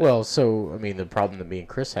problem with it. Well, so, I mean, the problem that me and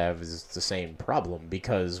Chris have is the same problem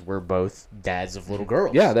because we're both dads of little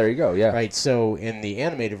girls. Yeah, there you go. Yeah. Right, so in the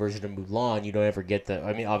animated version of Mulan, you don't ever get the...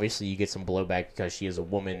 I mean, obviously you get some blowback because she is a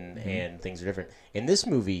woman and things are different. In this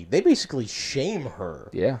movie, they basically shame her.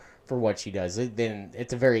 Yeah. For what she does. Then at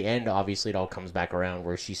the very end, obviously, it all comes back around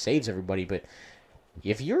where she saves everybody. But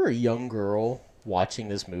if you're a young girl watching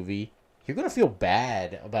this movie, you're going to feel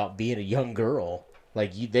bad about being a young girl.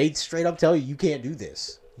 Like, they straight up tell you can't do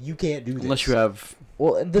this. You can't do this. unless you have,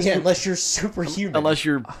 Well, and this unless you're superhuman. unless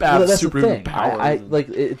you're well, bad that's the superhuman thing. powers. I like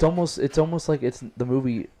it's almost like it's the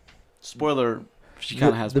movie. Spoiler: she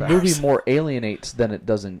kind of has the powers. movie more alienates than it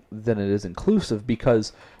is inclusive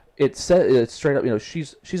because it said it's straight up.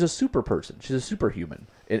 She's a super person. She's a superhuman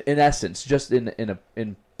in essence, just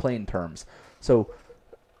in plain terms. So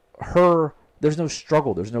there's no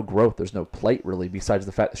struggle, there's no growth, there's no plight really, besides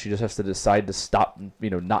the fact that she just has to decide to stop,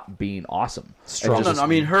 not being awesome. Strong. No, I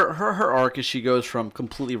mean her arc is she goes from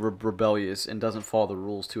completely rebellious and doesn't follow the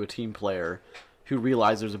rules to a team player who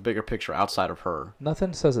realizes there's a bigger picture outside of her.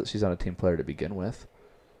 Nothing says that she's not a team player to begin with.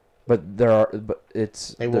 But They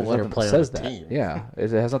there's won't let her nothing play that on says the that. team. Yeah,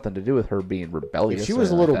 it has nothing to do with her being rebellious. If she or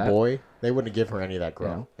was a anything little like that. boy, they wouldn't give her any of that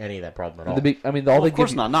growth, any of that problem at all. All they Of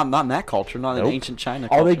course give you, not in that culture, not in Nope. ancient China.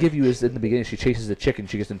 all they culture. give you is in the beginning she chases a chicken,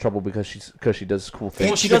 she gets in trouble because she does cool things.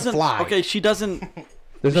 Well, she she can doesn't. fly. Okay, she doesn't.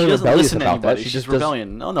 There's She no doesn't rebellious listen to about that. anybody. She She's just does.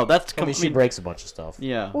 rebellion. No, that's. I mean, she breaks a bunch of stuff.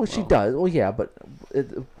 Yeah. Well, she does. Well, yeah, but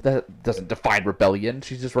that doesn't define rebellion.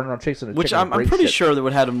 She's just running around chasing a Which chicken. and I'm breaks pretty shit. sure that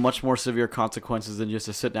would have much more severe consequences than just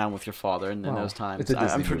to sit down with your father in Well, those times. It's a I'm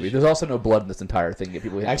Disney pretty movie. sure. There's also no blood in this entire thing. Yet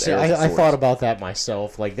people hit Actually, arrows with I swords. thought about that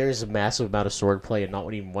myself. Like, there's a massive amount of swordplay, and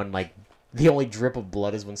not even one, like, the only drip of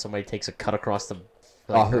blood is when somebody takes a cut across the,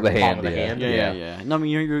 Off of the palm hand, of the yeah. hand. Yeah. No, I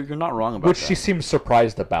mean you're not wrong about Which that. she seems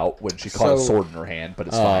surprised about when she caught a So, sword in her hand, but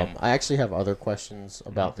it's fine. I actually have other questions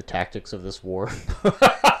about the tactics of this war.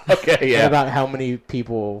 Okay, And yeah. about how many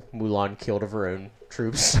people Mulan killed of her own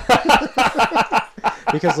troops.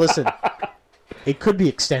 Because, listen, it could be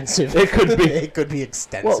extensive. It could be. It could be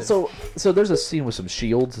extensive. Well, so there's a scene with some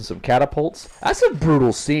shields and some catapults. That's a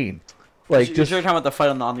brutal scene. Like You're just talking about the fight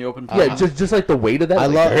on the open. yeah, just like the weight of that. I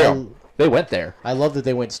like, love- damn, they went there. I love that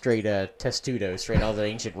they went straight testudo, straight out of the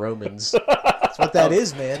ancient Romans. That's what that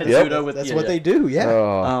is, man. Testudo with- That's yeah, what yeah. they do,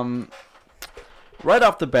 yeah. Right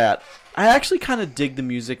off the bat, I actually kind of dig the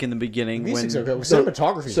music in the beginning. Music's when, okay.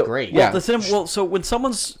 Cinematography's great. yeah. So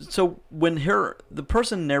when the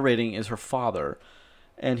person narrating is her father,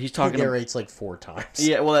 and he's He talking. narrates like 4 times.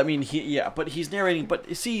 Yeah, well, I mean, but he's narrating. But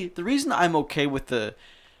you see, the reason I'm okay with the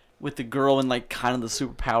girl and like kind of the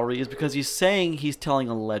superpower is because he's saying he's telling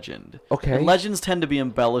a legend. Okay. And legends tend to be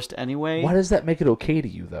embellished anyway. Why does that make it okay to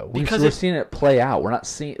you though? Because we're seeing it play out. We're not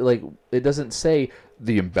seeing like it doesn't say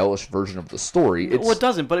the embellished version of the story. It's, Well, it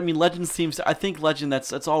doesn't. But I mean, legend seems. I think legend.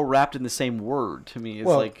 That's all wrapped in the same word to me. It's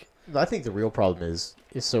Well, like. I think the real problem is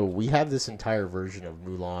so we have this entire version of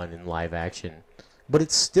Mulan in live action, but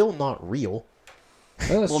it's still not real.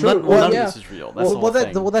 That's Well, true. none yeah. of this is real. That's the whole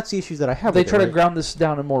thing. that's the issue that I have. They with try it, to right? ground this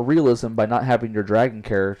down in more realism by not having your dragon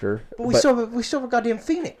character. But we still have a goddamn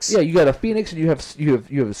phoenix. Yeah, you got a phoenix, and you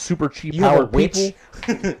have super cheap You have a powered witch.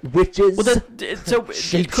 people, witches. Well, so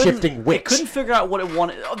Shape-shifting witch. It couldn't figure out what it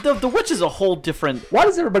wanted. The witch is a whole different. Why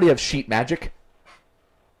does everybody have sheet magic?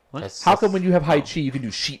 That's- How come when you have high oh. chi, you can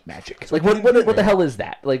do sheet magic? what Like, you do, what the man. hell is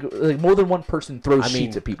that? Like more than one person throws I mean,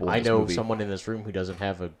 sheets at people. In I this know movie. someone in this room who doesn't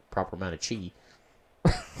have a proper amount of chi.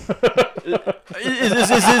 Is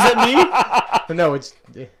it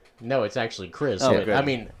me? No, it's actually Chris. Oh, but, good. I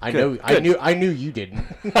mean, Good. I knew you didn't.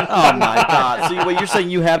 Oh my god! So wait, you're saying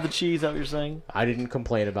you have the cheese? Is that what you're saying? I didn't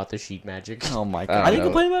complain about the sheet magic. Oh my I god! don't I didn't know.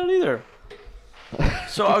 complain about it either.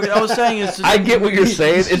 So I was saying is just, I get what you're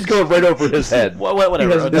saying. It's going right over his head. whatever.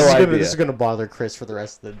 He has This, no is gonna, idea. this is gonna bother Chris for the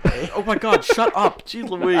rest of the day. Oh my god! Shut up! Jeez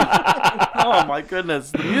Louise! Oh my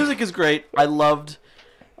goodness! The music is great. I loved.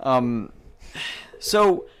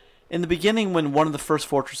 So, in the beginning, when one of the first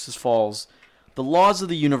fortresses falls, the laws of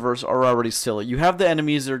the universe are already silly. You have the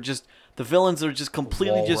enemies that are just the villains that are just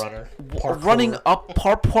completely Wall just runner. running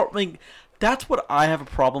Parkour. up. Like, that's what I have a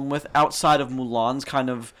problem with outside of Mulan's kind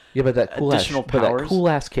of. Yeah, but that cool additional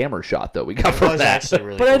powers. camera shot though we got It from was that. actually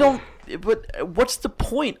really But I cool. don't. But what's the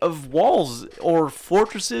point of walls or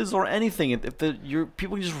fortresses or anything if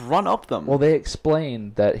people can just run up them? Well, they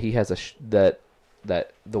explained that he has that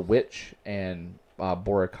the witch and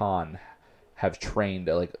Bora Khan have trained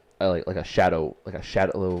like a shadow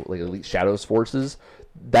like elite shadows forces.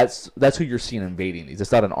 That's who you're seeing invading these.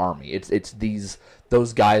 It's not an army. It's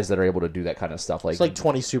those guys that are able to do that kind of stuff. Like It's like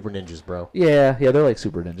 20 super ninjas, bro. yeah, they're like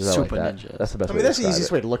super ninjas. Super I like that. ninjas. That's the best. I way mean, to that's the describe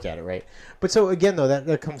easiest it. way to look at it, right? But so again, though,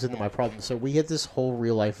 that comes into my problem. So we get this whole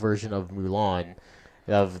real life version of Mulan,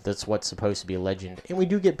 that's what's supposed to be a legend, and we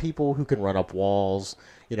do get people who can run up walls,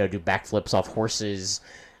 do backflips off horses,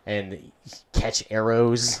 and catch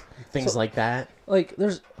arrows, things like that. Like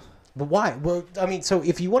there's. But why? Well, I mean, so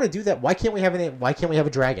if you want to do that, why can't we have a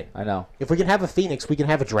dragon? I know. If we can have a phoenix, we can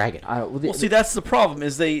have a dragon. Well, see, that's the problem.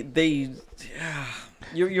 Is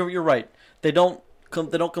you're right. They don't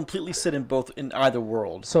completely sit in either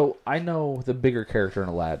world. So I know the bigger character in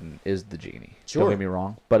Aladdin is the genie. Sure. Don't get me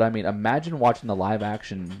wrong, but I mean, imagine watching the live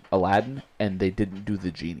action Aladdin and they didn't do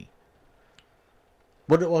the genie.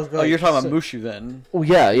 Oh, you're talking about Mushu then? Oh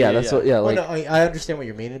yeah, Yeah, that's yeah. what. Yeah, Well, like no, I understand what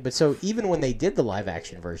you're meaning, but so even when they did the live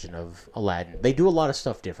action version of Aladdin, they do a lot of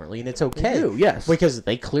stuff differently, and it's okay. They do, yes. Because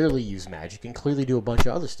they clearly use magic and clearly do a bunch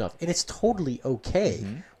of other stuff, and it's totally okay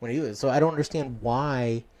when they do it. So I don't understand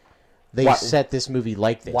why they Why- set this movie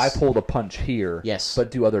like this. why pull the punch here? Yes.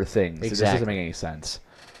 but do other things. It just Exactly. doesn't make any sense.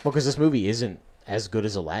 Well, because this movie isn't as good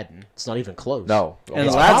as Aladdin. It's not even close. No. And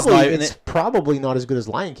It's Aladdin's probably, not- and it's probably not as good as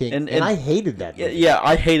Lion King, And- and I hated that movie. Yeah,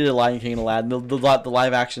 I hated Lion King and Aladdin. The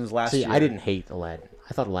live actions last See, year. I didn't hate Aladdin.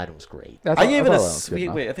 I thought Aladdin was great. I gave it thought a that was good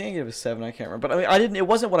enough. wait. I think I gave it a 7. I can't remember. But I mean, I didn't. It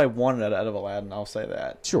wasn't what I wanted out of Aladdin. I'll say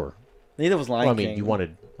that. Sure. Neither was Lion Well, I mean, King. you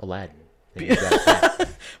wanted Aladdin. And you got that.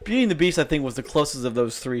 Beauty and the Beast. I think was the closest of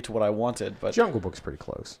those three to what I wanted. But Jungle Book's pretty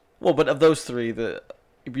close. well, but of those three, the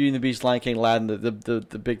Beauty and the Beast, Lion King, Aladdin,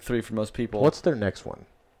 the big three for most people. What's their next one?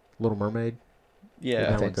 Little Mermaid? Isn't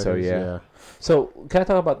yeah? that think what that so, is? yeah. So, can I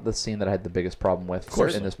talk about the scene that I had the biggest problem with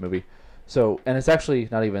course. in this movie? So, and it's actually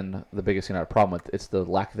not even the biggest scene I had a problem with, it's the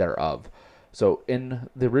lack thereof. So, in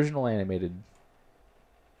the original animated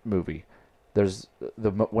movie, there's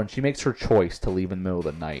when she makes her choice to leave in the middle of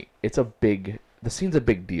the night, the scene's a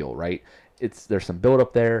big deal, right? There's some build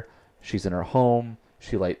up there. She's in her home,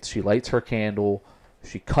 she lights her candle,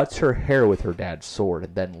 she cuts her hair with her dad's sword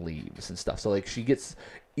and then leaves and stuff. So like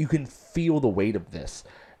you can feel the weight of this.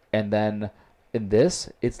 And then in this,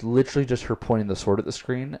 it's literally just her pointing the sword at the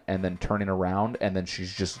screen and then turning around and then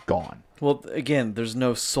she's just gone. Well, again, there's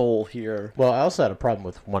no soul here. Well, I also had a problem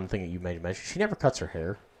with one thing that you made mention. She never cuts her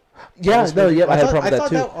hair. Yeah, no, yeah, I had a problem with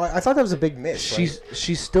that too. I thought that was a big miss.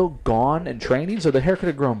 She's still gone and training, so the hair could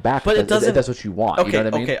have grown back. But it if doesn't. that's what you want. Okay, You know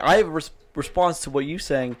what I mean? okay. I have a response to what you're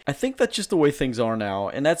saying. I think that's just the way things are now,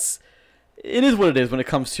 and it is what it is when it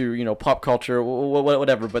comes to pop culture,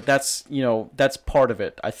 whatever. But that's part of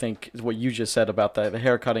it. I think is what you just said about the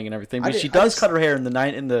hair cutting and everything. But she does cut her hair in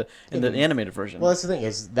the animated version. Well, that's the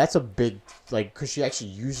thing that's a big because she actually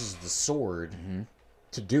uses the sword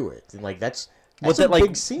to do it, and that's a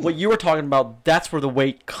big scene. What you were talking about, that's where the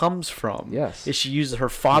weight comes from. Yes. Is she uses her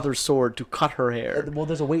father's sword to cut her hair. Well,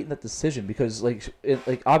 there's a weight in that decision because,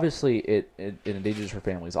 obviously, it endangers her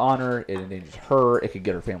family's honor. It endangers her. It could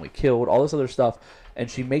get her family killed. All this other stuff, and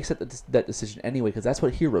she makes that decision anyway because that's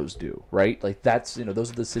what heroes do, right? Like that's those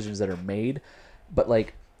are the decisions that are made. But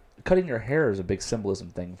cutting your hair is a big symbolism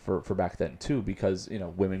thing for back then too, because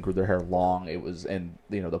women grew their hair long. It was, and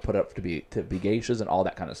they'll put it up to be geishas and all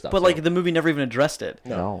that kind of stuff. But like the movie never even addressed it.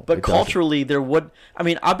 No, But it doesn't. culturally, there would. I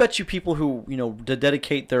mean, I bet you people who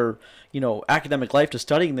dedicate their academic life to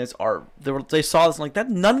studying this they saw this and like that.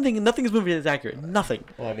 Nothing in this movie is accurate. Nothing.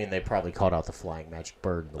 Well, I mean, they probably called out the flying magic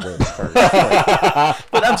bird in the woods first.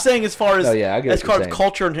 But I'm saying as far as No, yeah, I get as what far you're as saying.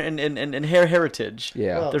 culture and hair heritage,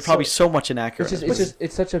 Yeah. Well, there's probably so much inaccurate.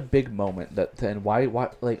 It's such a big moment and why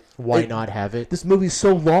Why not have it? This movie's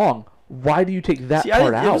so long. Why do you take that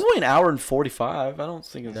part It out? was only an hour and 45. I don't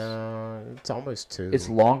think it's No, it's almost 2. It's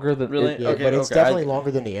longer than Really? Yeah, Okay, but it's okay, definitely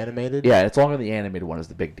longer than the animated. Yeah, it's longer than the animated one is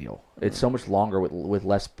the big deal. It's so much longer with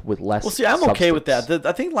less. Well, see, I'm okay with substance. that.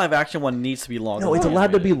 I think the live action one needs to be longer. No, it's than the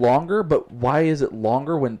allowed to be animated. longer, but why is it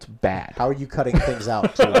longer when it's bad? How are you cutting things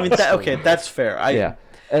out? Too? I mean, that's fair. Yeah,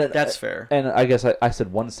 and, That's fair. And I guess I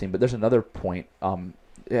said one scene, but there's another point.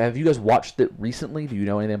 Have you guys watched it recently? Do you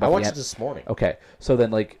know anything about I the watched it this morning. Okay, so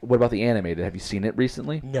then what about the animated? Have you seen it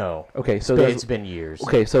recently? No. Okay, so It's been years.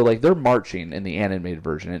 Okay, so they're marching in the animated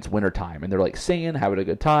version. It's wintertime, and they're singing, having a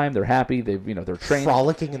good time. They're happy. They've they're trained.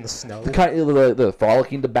 Frolicking in the snow. The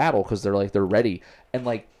frolicking to battle because they're ready,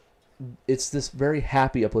 and it's this very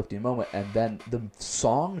happy, uplifting moment, and then the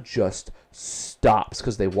song just stops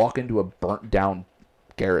because they walk into a burnt down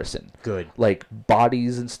garrison. Good.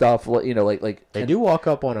 Bodies and stuff. They do walk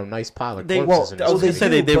up on a nice pile of They- corpses. I was gonna say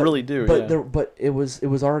they but- really do. But yeah. but it was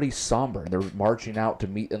already somber, and they're marching out to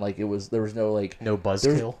meet, and there was no no There's-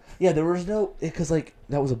 buzzkill. Yeah, there was no because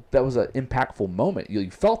that was an impactful moment.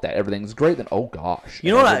 You felt that everything's great. Then oh gosh,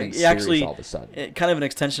 You know what? everything's serious Actually, all of a sudden. kind of an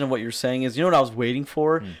extension of what you're saying is, what I was waiting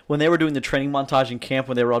for when they were doing the training montage in camp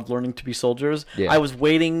when they were all learning to be soldiers. Yeah. I was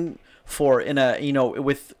waiting for in a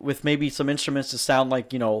with maybe some instruments to sound like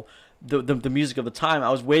the music of the time. I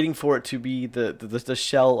was waiting for it to be the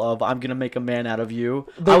shell of "I'm gonna make a man out of you."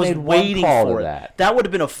 They I was made one waiting call for to it. that. That would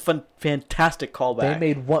have been a fantastic callback. They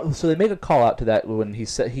made one, so they make a call out to that when he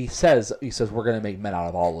says we're gonna make men out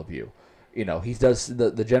of all of you. He does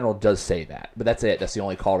the general does say that, but that's it. That's the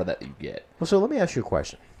only call to that you get. Well, so let me ask you a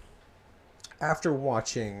question. After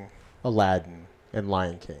watching Aladdin and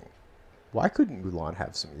Lion King, why couldn't Mulan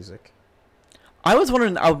have some music? I was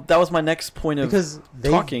wondering. That was my next point of Because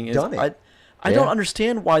they've talking. done it. I Yeah. don't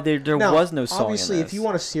understand why there Now, was no song. obviously, in if this. you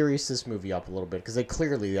want to serious this movie up a little bit, because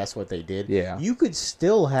that's what they did. Yeah. You could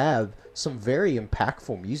still have some very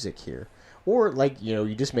impactful music here, or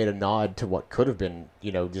you just made a nod to what could have been,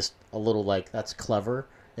 just a little that's clever,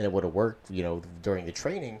 and it would have worked, during the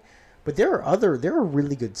training. But there are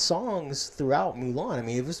really good songs throughout Mulan. I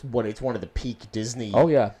mean, it's one of the peak Disney. Oh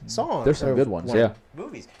yeah, songs. There's some or good ones. one of Yeah, the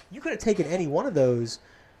movies. You could have taken any one of those,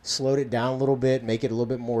 slowed it down a little bit, make it a little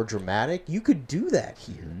bit more dramatic. You could do that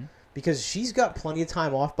here because she's got plenty of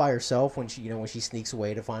time off by herself when she sneaks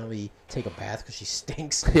away to finally take a bath because she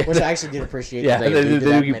stinks, which I actually did appreciate. Yeah, they they did do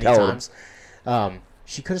that keep many telling times.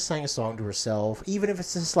 She could have sang a song to herself, even if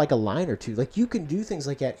it's just a line or two. You can do things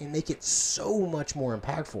like that and make it so much more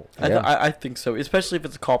impactful. I think so, especially if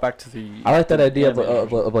it's a callback to the. I like that the idea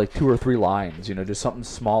animated of 2 or 3 lines. Just something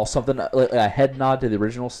small, something a head nod to the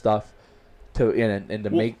original stuff, and to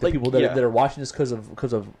make the people that are watching this because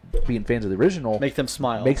of being fans of the original make them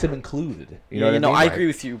smile. makes them included. You Yeah, know what I mean? I agree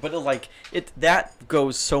with you, but that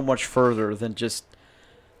goes so much further than just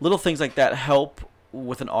little things like that help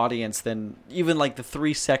with an audience. Than even the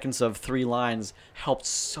 3 seconds of 3 lines helped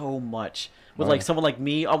so much with Right. someone like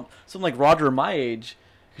me, someone like Roger my age,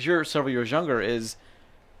 because you're several years younger. Is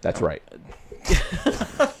That's right.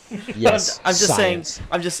 Yes, I'm just science.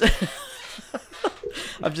 saying.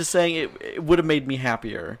 I'm just saying it would have made me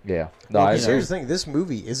happier. Yeah. No, Well, I here's agree. the thing: this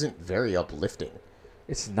movie isn't very uplifting.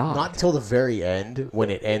 It's not. Not until the very end, when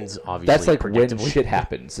it ends. Obviously, That's when predictably. shit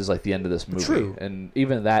happens. Is the end of this movie, True. and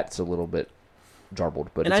even that's a little bit jarbled.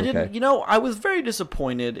 But And it's I didn't, okay. I was very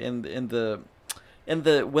disappointed in the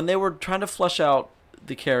when they were trying to flesh out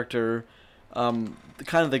the character,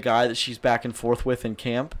 the guy that she's back and forth with in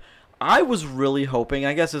camp. I was really hoping,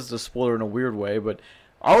 I guess it's a spoiler in a weird way, but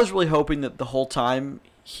I was really hoping that the whole time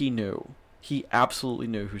he absolutely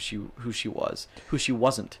knew who she was, who she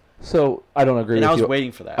wasn't. So I don't agree And with I was you.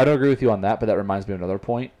 waiting for that. I don't agree with you on that, but that reminds me of another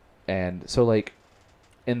point. And so,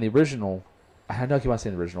 in the original, I know you want to say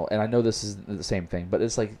in the original, and I know this is the same thing, but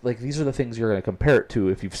it's like these are the things you're going to compare it to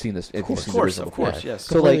if you've seen this. If you've seen the original Of course, Yeah. yes.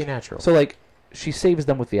 So Completely natural. So she saves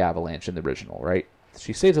them with the avalanche in the original, right?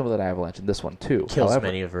 She saves them with an avalanche in this one too. Kills However,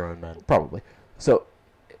 many of her own men. probably. So,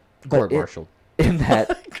 Court-martialed. in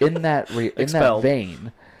that Expelled.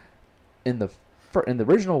 vein, in the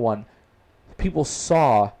original one, people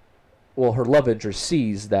saw her love interest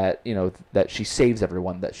sees that, that she saves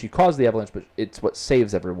everyone, that she caused the avalanche, but it's what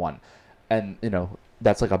saves everyone. And,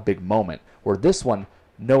 that's like a big moment. Where this one,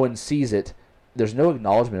 no one sees it. There's no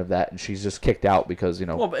acknowledgement of that, and she's just kicked out because,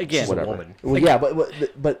 well, but again, whatever. She's a woman. Well, yeah,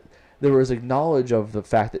 but there was knowledge of the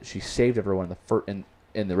fact that she saved everyone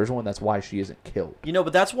in the original one. That's why she isn't killed.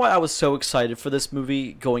 But that's why I was so excited for this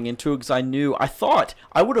movie going into it, because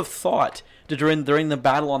I would have thought that during the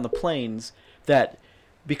battle on the plains that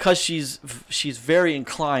because she's very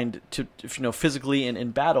inclined to, physically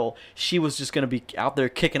in battle, she was just going to be out there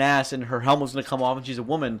kicking ass, and her helmet was going to come off, and she's a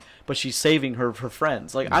woman, but she's saving her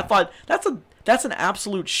friends. Like, I thought that's an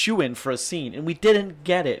absolute shoo-in for a scene, and we didn't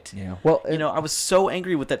get it. Yeah. Well, I was so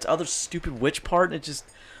angry with that other stupid witch part, and it just,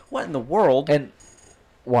 what in the world? And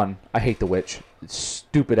one, I hate the witch.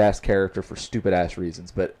 Stupid ass character for stupid ass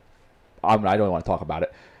reasons, but I don't want to talk about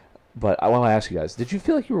it. But I want to ask you guys: did you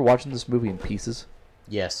feel like you were watching this movie in pieces?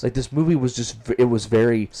 Yes. Like, this movie was it was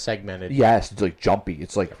very segmented. Yes, it's like jumpy.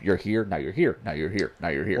 It's like you're here, now you're here, now you're here, now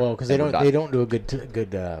you're here. Well, because they don't do a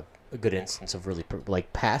good instance of really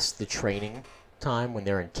like past the training time when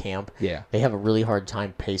they're in camp. Yeah. They have a really hard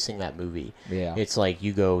time pacing that movie. Yeah. It's like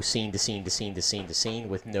you go scene to scene to scene to scene to scene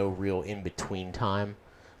with no real in between time.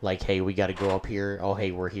 Like, hey, we got to go up here. Oh,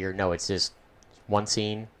 hey, we're here. No, it's just one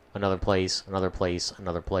scene, another place, another place,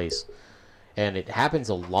 another place. And it happens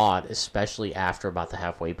a lot, especially after about the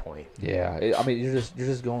halfway point. Yeah, I mean, you're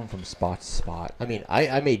just going from spot to spot. I mean,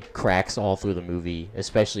 I made cracks all through the movie,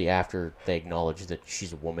 especially after they acknowledged that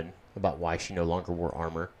she's a woman, about why she no longer wore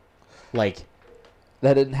armor. Like,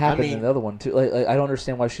 that didn't happen in the other one too. Like, I don't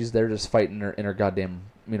understand why she's there just fighting in her goddamn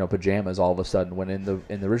pajamas all of a sudden, when in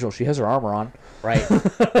the original she has her armor on. Right.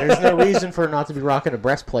 There's no reason for her not to be rocking a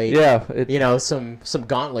breastplate. Yeah. Some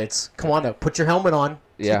gauntlets. Come on, now, put your helmet on.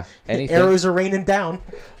 Yeah. Anything. Arrows are raining down.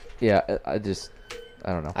 Yeah. I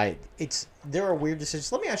don't know. There are weird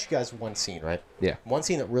decisions. Let me ask you guys one scene, right? Yeah. One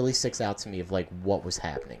scene that really sticks out to me of like what was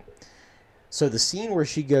happening. So the scene where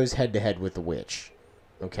she goes head to head with the witch,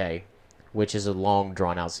 okay, which is a long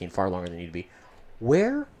drawn out scene, far longer than it need to be.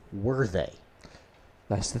 Where were they?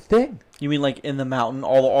 That's the thing. You mean like in the mountain?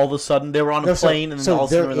 All of a sudden they were on a plane, and then all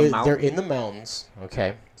of a sudden they're in the mountain? They're in the mountains,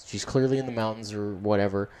 okay? She's clearly in the mountains or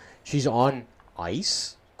whatever. She's on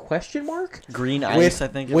ice? Question mark? Green ice, I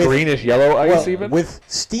think. Greenish yellow ice, even? With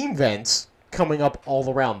steam vents coming up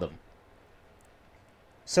all around them.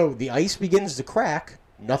 So the ice begins to crack.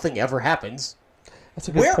 Nothing ever happens. That's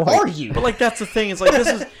a good Where point. are you? But like that's the thing. It's like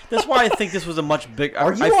that's why I think this was a much bigger.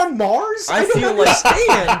 Are you on Mars? I don't feel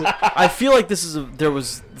understand. I feel like there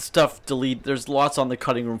was stuff delete. There's lots on the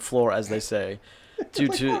cutting room floor, as they say.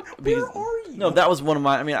 Where are you? No, that was one of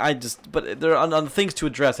my. I mean, but there are on things to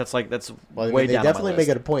address. That's way They down. definitely my make list.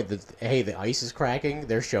 it a point that hey, the ice is cracking.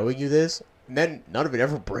 They're showing you this, and then none of it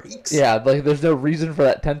ever breaks. Yeah, like there's no reason for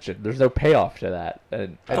that tension. There's no payoff to that,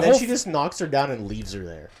 and then she just knocks her down and leaves her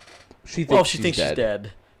there. she thinks she's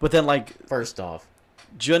dead. But then like First off,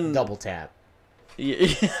 Jun double tap.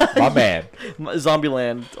 My man.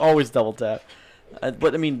 Zombieland always double tap.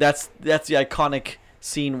 But I mean that's the iconic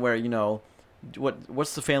scene where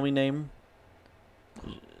what's the family name?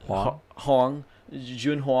 Hong.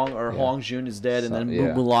 Jun Hong or Hong Jun is dead, and then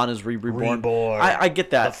Mulan is reborn. I get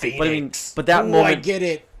that, The but I mean, Phoenix. but that moment, I get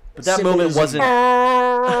it. but that moment wasn't.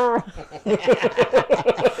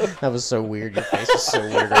 That was so weird. Your face is so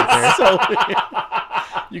weird right there. So weird.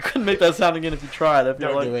 You couldn't make that sound again if you tried. I feel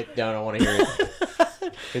Don't like. do it. No, I don't want to hear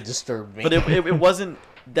it. It disturbed me. But it wasn't.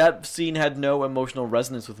 That scene had no emotional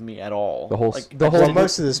resonance with me at all.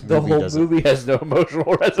 Most of this movie doesn't. movie has no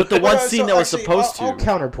emotional resonance. But the one scene that was supposed to. I'll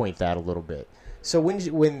counterpoint that a little bit. So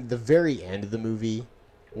when the very end of the movie,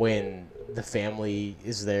 when the family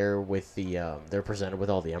is there with they're presented with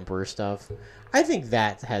all the Emperor stuff, I think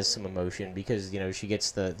that has some emotion because she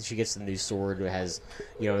gets the new sword. It has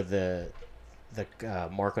the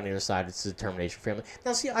mark on the other side. It's the Determination family.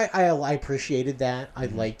 Now, see, I appreciated that. I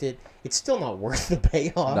liked it. It's still not worth the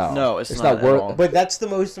payoff. No, it's not worth. at all. But that's the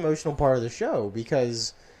most emotional part of the show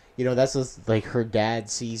because, that's like her dad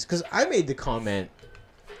sees. Because I made the comment,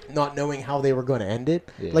 not knowing how they were going to end it.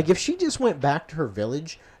 Yeah. Like if she just went back to her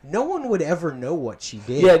village, no one would ever know what she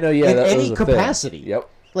did. in that any was a capacity. thing. Yep.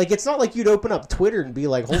 Like it's not like you'd open up Twitter and be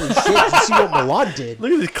like, "Holy shit, did you see what Mulan did?"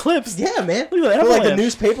 Look at these clips. Yeah, man. Look at that But, like the avalanche.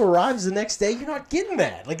 newspaper arrives the next day, you're not getting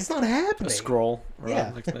that. Like it's not happening. A scroll.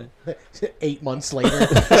 Yeah. Next day. 8 months later,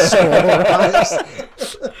 scroll arrives.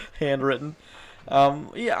 Handwritten.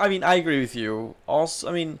 Yeah, I mean, I agree with you. Also,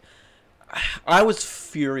 I mean, I was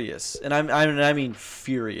furious, and I mean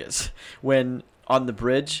furious when on the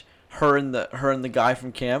bridge, her and the guy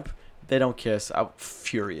from camp, they don't kiss. I'm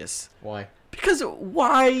furious. Why? Because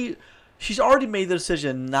why? she's already made the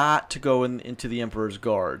decision not to go into the Emperor's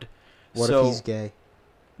Guard. What so if he's gay?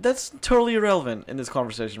 That's totally irrelevant in this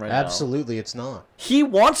conversation right now. Absolutely, it's not. He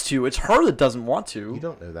wants to. It's her that doesn't want to. You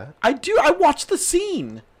don't know that. I do. I watched the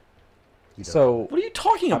scene. So what are you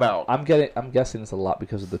talking about? I'm guessing it's a lot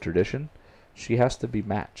because of the tradition. She has to be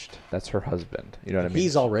matched. That's her husband. You know what I mean?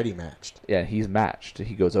 He's already matched. Yeah, he's matched.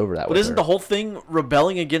 He goes over that. But isn't the whole thing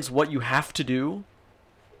rebelling against what you have to do?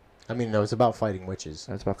 I mean, no, it's about fighting witches.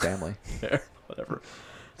 It's about family. Whatever.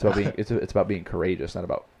 It's about being. It's about being courageous, not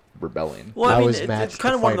about rebelling. Well, I I mean, was it's matched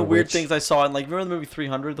kind to of one of fight the a weird witch. things I saw in, like, remember the movie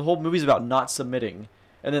 300? The whole movie's about not submitting.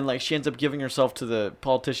 And then, like, she ends up giving herself to the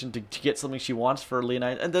politician to get something she wants for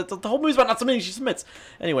Leonine. And the whole movie's about not submitting. She submits.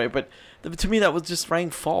 Anyway, but to me, that was just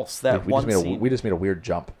rang false. That we one just scene. we just made a weird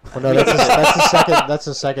jump. Well, no, that's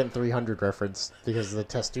the second 300 reference because of the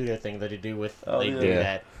testudo thing that they do with Oh, they yeah. do Yeah.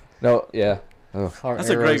 that. No, yeah. Ugh. Our That's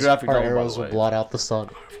a great graphic Our novel, by arrows the will way. blot out the sun.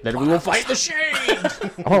 Then we will fight the shade.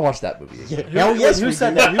 I want to watch that movie. Yeah. Who, Hell yes, who we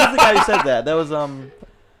said do. that? Who was the guy who said that? That was,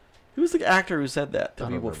 who was the actor who said that? That I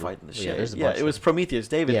we don't will remember. fight in the Yeah, shade. there's a Yeah, bunch it of was them. Prometheus.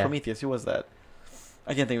 David Yeah. Prometheus. Who was that?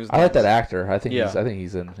 I can't think of his I name. like that actor. I think Yeah.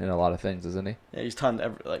 he's in a lot of things, isn't he? Yeah, he's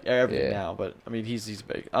everything Yeah. now, but I mean he's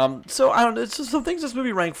big. So I don't know. It's just some things this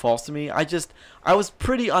movie ranked false to me. I was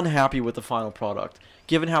pretty unhappy with the final product,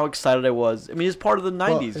 given how excited I was. I mean, it's part of the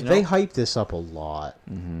Well, '90s. You know? they hyped this up a lot,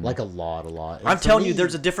 Mm-hmm. like a lot. And I'm for telling you, me-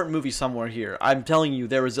 there's a different movie somewhere here. I'm telling you,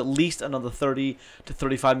 there is at least another 30 to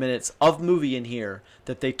 35 minutes of movie in here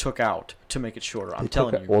that they took out to make it shorter. I'm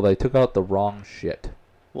telling you. Well, they took out the wrong shit.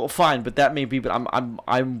 Well, fine, but that may be. But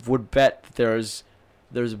I would bet that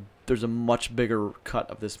there's a much bigger cut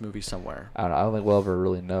of this movie somewhere. I don't think we'll ever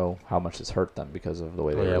really know how much this hurt them because of the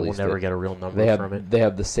way Oh, they yeah, we'll released never it. get a real number They from it.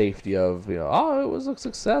 have the safety of it was a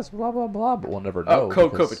success, blah blah blah, but we'll never know. Oh,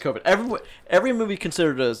 because- COVID. Every movie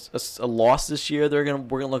considered a loss this year. We're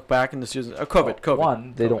gonna look back in this year's COVID.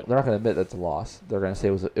 One, COVID. they're not going to admit that's a loss. They're going to say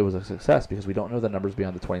it was a success because we don't know the numbers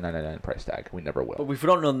beyond the $29.99 price tag. We never will. But if we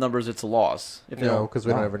don't know the numbers, it's a loss. If they No, don't- because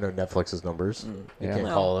we don't No. ever know Netflix's numbers. You Yeah. can't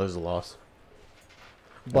No. call those a loss.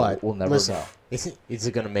 But we'll never listen, know. is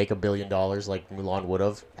it going to make $1 billion like Mulan would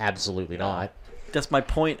have? Absolutely not. that's my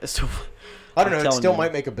point. As to, I don't know. It telling still you.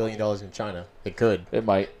 might make $1 billion in China. It could. It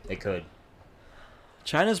might. It could.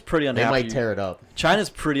 China's pretty They unhappy. might tear it up. China's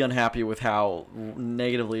pretty unhappy with how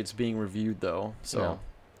negatively it's being reviewed, though. So Yeah.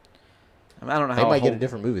 I, mean, I don't know They how. might get a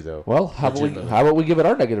different movie though. Well, how about we give it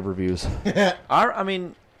our negative reviews? I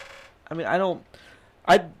mean, I don't.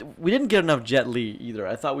 We didn't get enough Jet Li either.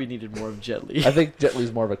 I thought we needed more of Jet Li. I think Jet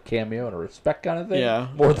Li's more of a cameo and a respect kind of thing. Yeah.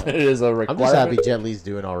 More than it is a I'm requirement. just happy Jet Li's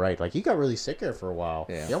doing all right. Like he got really sick there for a while.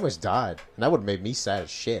 Yeah. He almost died, and that would have made me sad as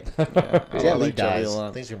shit. I Jet Li like Jet Li a dies.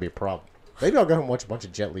 lot. Things are gonna be a problem. Maybe I'll go home and watch a bunch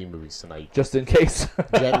of Jet Li movies tonight. Just in case.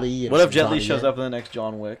 Jet Li. And What if Jet Li Donnie shows Yen. up in the next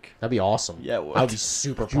John Wick? That'd be awesome. Yeah, it would. I'd be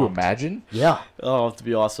super Could you pumped. imagine? Yeah. Oh, it'd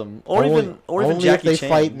be awesome. Or only, even only Jackie if they Chan.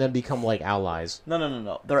 fight and then become like allies.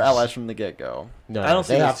 No. They're allies from the get go. No, I don't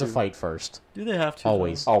see they those have to two. fight first. Do they have to?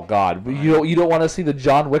 Always. Oh God, you don't want to see the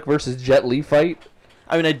John Wick versus Jet Li fight?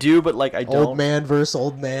 I mean, I do, but like I don't. Old man versus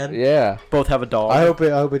old man. Yeah. Both have a dog. I hope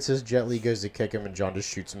it says Jet Li goes to kick him and John just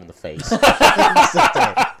shoots him in the face.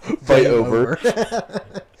 Fight over.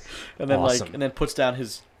 and then awesome. and then puts down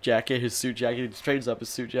his jacket, his suit jacket. He straightens up his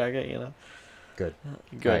suit jacket. You know. Good.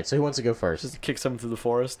 Good. All right, so who wants to go first? Just kicks him through the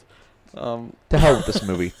forest. To hell with this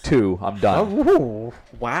movie. 2. I'm done. Oh,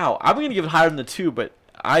 Wow, I'm gonna give it higher than the 2, but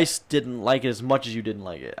I didn't like it as much as you didn't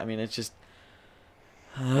like it. I mean, it's just.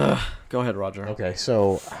 Go ahead, Roger. okay,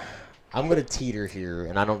 so I'm going to teeter here,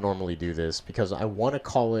 and I don't normally do this because I want to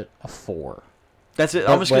call it a 4. That's it.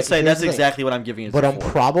 But- I'm just gonna but say here's that's the thing. exactly what I'm giving it. But a I'm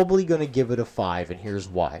 4. probably going to give it a 5, and here's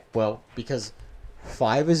why. Well, because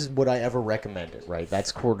 5 is what I ever recommended, right?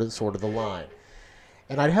 That's sort of the line.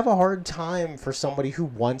 And I'd have a hard time for somebody who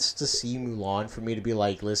wants to see Mulan for me to be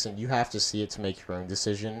like, listen, you have to see it to make your own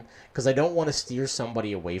decision. Because I don't want to steer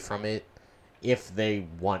somebody away from it if they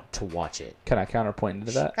want to watch it. Can I counterpoint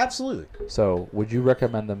into that? Absolutely. So, would you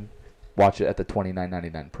recommend them watch it at the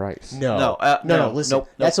 $29.99 price? No. No, No, listen. nope,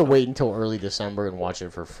 That's a nope. wait until early December and watch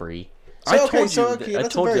it for free. I So, told you okay, that- I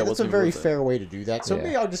that's told a you very, I that's a wasn't very worth it. fair way to do that. So Yeah.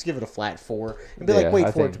 maybe I'll just give it a flat 4 and be Yeah, like, wait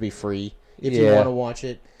I for it think- to be free if you Yeah. want to watch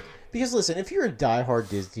it. Because listen, if you're a diehard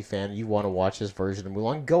Disney fan and you want to watch this version of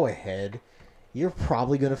Mulan, go ahead. You're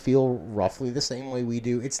probably going to feel roughly the same way we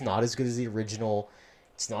do. It's not as good as the original.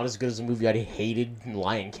 It's not as good as the movie I hated,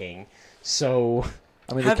 Lion King. So,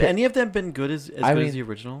 I mean, Have any of them been good as good as the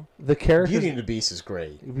original? the characters. Beauty and the Beast is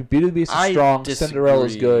great. Beauty and the Beast is strong.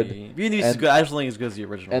 Cinderella's good. Beauty and the Beast is And- good. I just don't think it's as good as the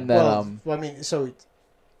original. And then Well, I mean, so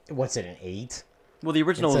what's it, an 8? well, the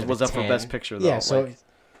original instead of was a up for 10. Best Picture, though. Yeah, so like,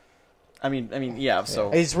 I mean, yeah.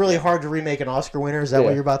 So It's really hard to remake an Oscar winner. Is that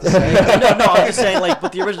what you're about to say? no, I'm just saying like,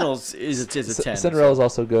 but the original is a 10. Cinderella's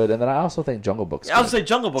also good, and then I also think Jungle Book's. I would good. say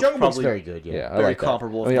Jungle Book's Jungle Book's probably very good. Yeah. I very like that.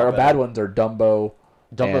 comparable. I mean, our bad ones are Dumbo.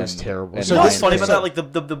 Dumbo's and- terrible. and You know what's Lion funny King. about that?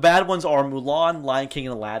 Like the bad ones are Mulan, Lion King,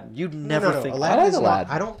 and Aladdin. You'd never think Aladdin I like is Aladdin.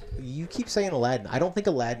 Not, I don't. You keep saying Aladdin. I don't think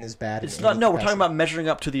Aladdin is bad. it's in not. any No, we're talking capacity. about measuring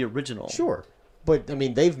up to the original. Sure, but I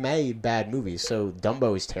mean they've made bad movies, so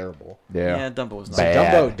Dumbo is terrible. Yeah, Dumbo was not.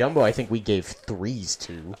 Bad. Dumbo, I think we gave 3s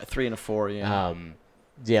to. A 3 and a 4. Yeah.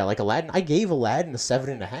 Yeah, like Aladdin, I gave Aladdin a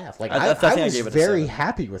 7.5. Like I I think I was gave it a very 7.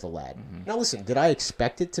 happy with Aladdin. Now listen, did I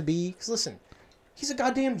expect it to be? Because listen, he's a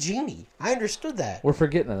goddamn genie. I understood that. We're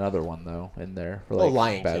forgetting another one though in there. For, Oh, like,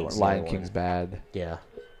 Lion bad King's one. Lion the King's one. bad. Yeah,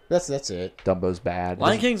 that's it. Dumbo's bad.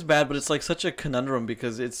 Lion King's bad, but it's like such a conundrum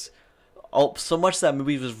because it's so much that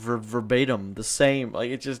movie was verbatim the same.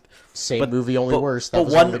 Like it just Same movie, only worse. That But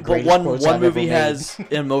was one of the one greatest quotes one I've movie ever made. has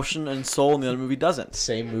emotion and soul, and the other movie doesn't.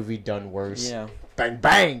 Same movie done worse. Yeah. Bang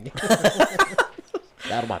bang.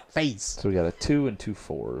 Out of my face. So we got a 2 and 2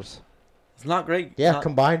 4s. It's not great. Yeah, Not,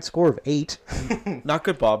 combined score of 8. not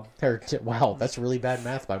good, Bob. Wow, that's really bad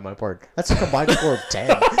math by my part. That's a combined score of 10.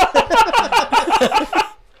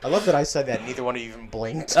 I love that I said that. Neither one of you even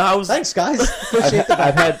blinked. Thanks, guys. Appreciate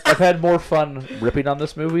that. I've had more fun ripping on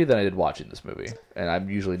this movie than I did watching this movie, and I'm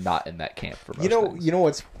usually not in that camp for most things. You know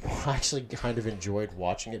what's? I actually kind of enjoyed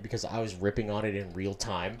watching it because I was ripping on it in real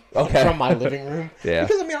time Okay. from my living room. Yeah.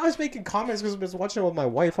 Because I mean, I was making comments because I was watching it with my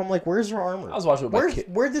wife. I'm like, "Where's her armor? I was watching it with my kid.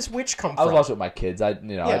 Where'd this witch come I was from?" watching with my kids. I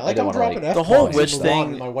Yeah, I like didn't I'm want dropping to F The whole bombs witch in Mulan, thing-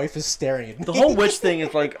 and my wife is staring at me. The whole witch thing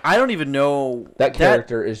is like I don't even know that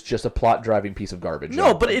character is just a plot driving piece of garbage.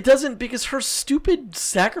 No, but it doesn't because her stupid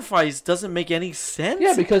sacrifice doesn't make any sense.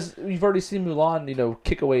 Yeah, because you've already seen Mulan,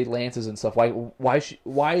 kick away lances and stuff. Why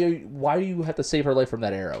do you have to save her life from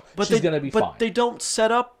that arrow? She's gonna be fine. But they don't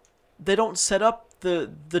set up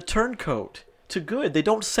the turncoat to good. They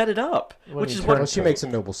don't set it up, What which do you is mean what. Well, she makes a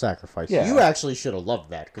noble sacrifice. Yeah. You actually should have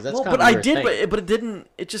loved that because that's Well, kind but of I your did, thing. but it didn't.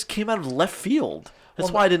 It just came out of left field. That's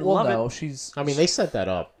why I didn't love no, it. she's. I mean, they set that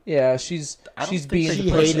up. Yeah, she's I don't she's think being they the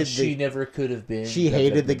did. person She hated she the- never could have been. She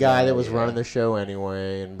hated the guy that was running the show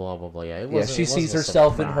anyway, and blah blah blah. Yeah, Yeah, she sees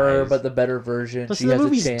herself in her, but the better version. Listen, she the has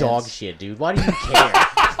movie's a chance. dog shit, dude. Why do you care?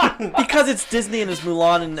 Because it's Disney and it's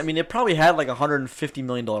Mulan, and I mean, it probably had like $150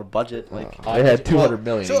 million budget. Like, It had 200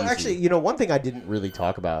 million. So easy. actually, one thing I didn't really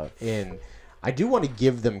talk about, and I do want to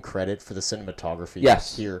give them credit for the cinematography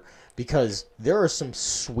Yes. here, because there are some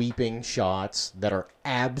sweeping shots that are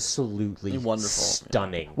absolutely Wonderful.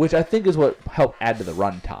 stunning. which I think is what helped add to the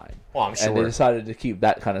runtime. Well, I'm And they sure. decided to keep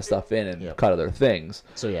that kind of stuff in and Yep. cut other things.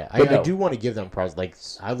 So yeah, But I no. do want to give them props. Like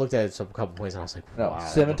I looked at it a couple points and I was like, No, wow, that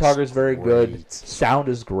cinematography looks is very good. great. Sound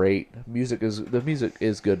is great. The music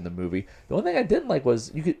is good in the movie. The only thing I didn't like was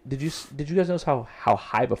did you guys notice how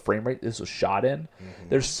high of a frame rate this was shot in? Mm-hmm.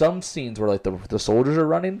 There's some scenes where like the soldiers are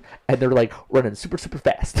running and they're like running super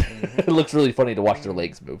fast. It looks really funny to watch their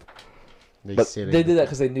legs move. But they did that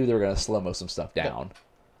because they knew they were gonna slow mo some stuff down.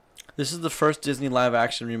 this is the first Disney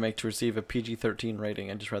live-action remake to receive a PG-13 rating.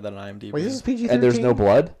 I just read that on IMDb. Wait, this is PG-13? And there's no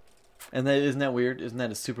blood. And that isn't that weird? Isn't that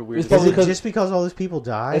a super weird? It's Is probably it because- just because all those people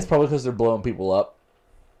died? It's probably because they're blowing people up.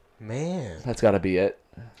 Man, That's got to be it.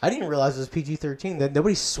 I didn't realize it was PG-13. That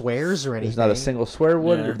nobody swears or anything. There's not a single swear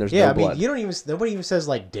word. Yeah. Or there's Yeah, no I mean, blood. nobody even says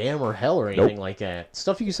like "damn" or "hell" or anything like that.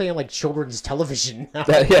 Stuff you can say on like children's television.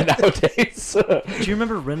 Yeah, nowadays. Do you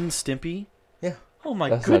remember Ren and Stimpy? Yeah. Oh my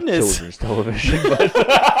That's goodness, not children's television.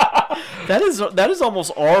 But that is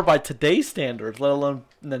almost R by today's standards, let alone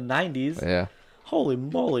in the '90s. yeah, Holy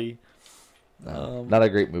moly! not a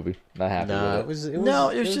great movie. Not happy No, with it. it was No,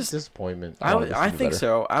 it was just- disappointment. I wanted this to I be think better.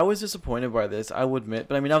 so. I was disappointed by this. I would admit,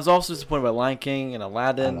 but I mean, I was also disappointed by Lion King and I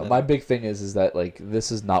Aladdin. don't know. and- My big thing is that like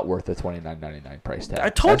this is not worth the $29.99 price tag. I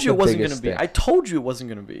told That's you it the wasn't going to biggest be. thing. I told you it wasn't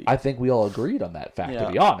going to be. I think we all agreed on that fact. Yeah.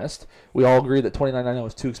 To be honest, we all agreed that $29.99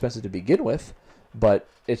 was too expensive to begin with, but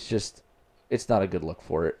it's not a good look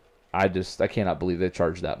for it. I cannot believe they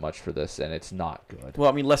charged that much for this, and it's not good. Well,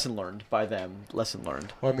 I mean, lesson learned by them. Lesson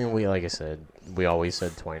learned. Well, I mean, like I said, we always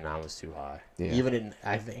said 29 was too high. Yeah. Even in,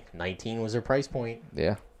 I think 19 was their price point.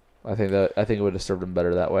 Yeah, I think it would have served them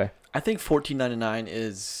better that way. I think $14.99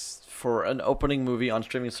 is for an opening movie on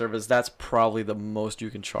streaming service. That's probably the most you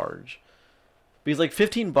can charge. Because like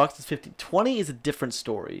 $15 is 15. 20 is a different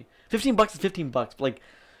story. $15 is $15. But like,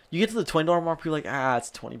 you get to the $20 mark, you're like, it's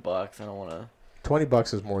 $20. I don't want to.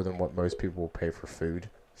 $20 is more than what most people will pay for food.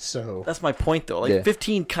 So That's my point, though. Like Yeah.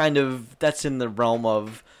 15, kind of. That's in the realm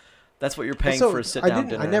of. That's what you're paying So, for a sit-down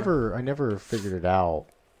dinner. I never figured it out.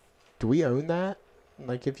 Do we own that?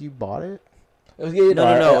 Like, if you bought it?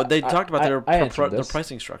 No. They talked about their their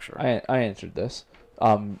pricing structure. I answered this.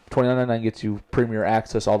 $29.99 gets you premiere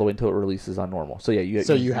access all the way until it releases on normal. So yeah, you get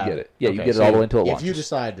it. Yeah, okay, you get it all the way until it launches. If you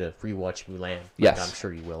decide to rewatch Mulan, yes, I'm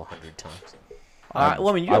sure you will 100 times. Well,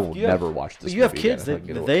 I mean, I will never watch this. You have kids. They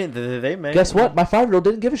may. Guess what? My 5-year-old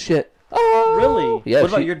didn't give a shit. Really? Yeah.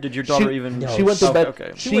 What about did your daughter even? No, she went to bed.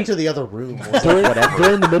 Okay. She went to the other room.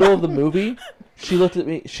 During the middle of the movie, she looked at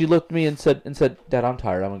me. She looked at me and said, "Dad, I'm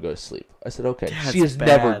tired. I'm gonna go to sleep." I said, "Okay." That's she has bad.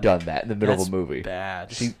 never done that in the middle That's of a movie.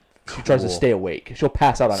 Bad. She tries to stay awake. She'll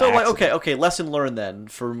pass out on accident. So okay, lesson learned then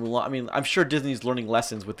for Mulan. I mean, I'm sure Disney's learning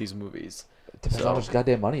lessons with these movies. Depends how much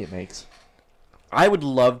goddamn money it makes. I would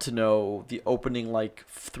love to know the opening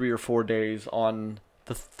 3 or 4 days on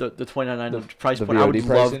the $29 price point. I would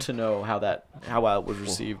love to know how it was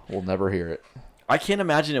received. We'll never hear it. I can't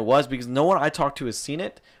imagine it was because no one I talked to has seen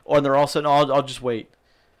it, or they're all saying, I'll just wait.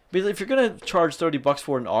 Because if you're gonna charge $30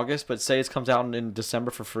 for it in August, but say it comes out in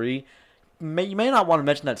December for free, you may not want to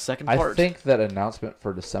mention that second part. I think that announcement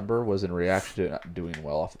for December was in reaction to it not doing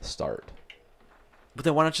well off the start. But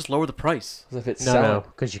then why not just lower the price? If it's no,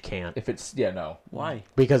 because you can't. If it's no. Why?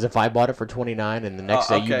 Because if I bought it for $29 and the next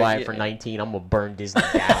day you buy it for $19, I'm gonna burn Disney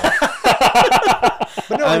down.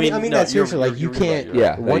 But no, I mean that's seriously like you can't.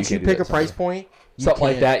 Yeah. Once you pick a price point, something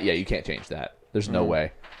like that, yeah, you can't change that. There's no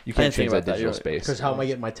way. You can't change that digital space. Because how am I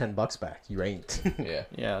getting my $10 back? You ain't. Yeah.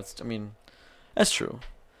 Yeah. That's true.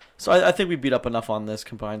 So I think we beat up enough on this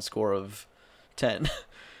combined score of 10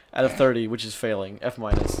 out of 30, which is failing. F-.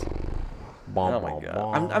 Oh my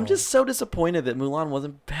god! I'm just so disappointed that Mulan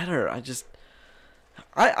wasn't better. I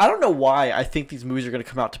don't know why I think these movies are going to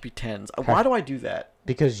come out to be 10s. Why do I do that?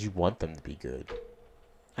 Because you want them to be good.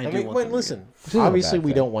 I mean, listen. Obviously,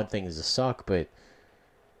 we don't want things to suck, but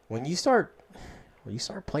when you start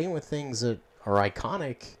playing with things that are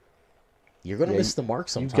iconic, you're going to miss the mark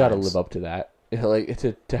sometimes. You've got to live up to that. Like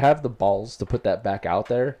to have the balls to put that back out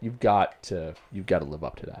there, you've got to live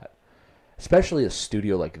up to that. Especially a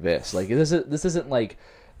studio like this. Like this isn't like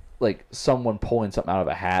someone pulling something out of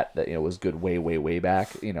a hat that was good way back.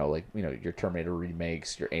 Your Terminator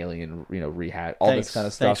remakes, your Alien rehash, all this kind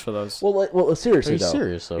of stuff. Thanks for those. Well, seriously though.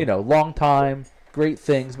 Serious, though. Long time, great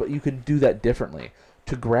things, but you can do that differently.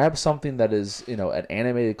 To grab something that is an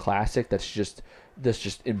animated classic that's just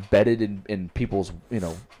embedded in people's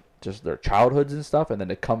just their childhoods and stuff, and then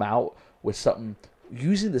to come out with something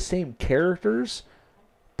using the same characters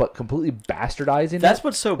but completely bastardizing that's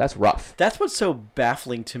rough. That's what's so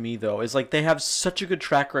baffling to me though, is they have such a good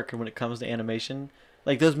track record when it comes to animation.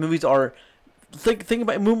 Those movies are think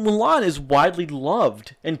about Mulan is widely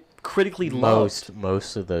loved and critically loved.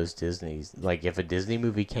 Most of those Disney's, if a Disney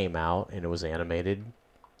movie came out and it was animated,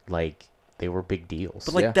 they were big deals.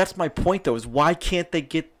 But that's my point though, is why can't they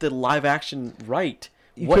get the live action right?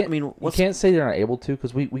 You can't say they're not able to,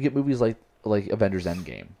 because we get movies like Avengers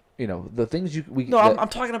Endgame. The things I'm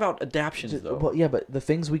talking about adaptions though. Well, yeah, but the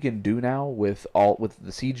things we can do now with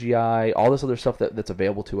the CGI, all this other stuff that's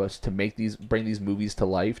available to us to bring these movies to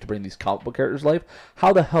life, to bring these comic book characters to life.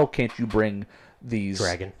 How the hell can't you bring these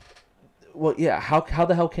Dragon? Well, yeah. How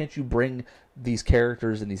the hell can't you bring these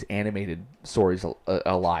characters and these animated stories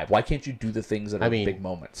alive? Why can't you do the things that are big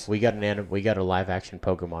moments? We got a live action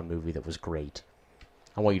Pokemon movie that was great.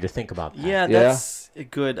 I want you to think about that. Yeah, that's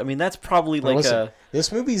good. I mean, that's probably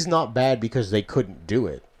this movie's not bad because they couldn't do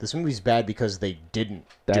it. This movie's bad because they didn't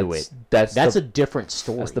do it. That's a different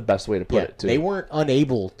story. That's the best way to put it, too. They weren't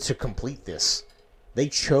unable to complete this. They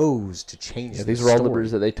chose to change the these are all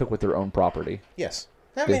liberties that they took with their own property. Yes.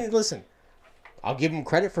 I mean, listen, I'll give them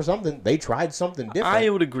credit for something. They tried something different. I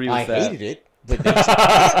would agree with that. I hated it. But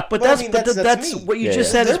that's what you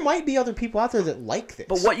just said. There might be other people out there that like this.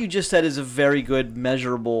 But what you just said is a very good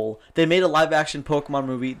measurable. They made a live action Pokemon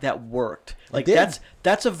movie that worked.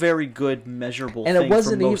 That's a very good measurable thing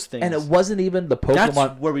for most things. And it wasn't even the Pokemon.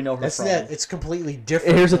 That's where we know her from. It's completely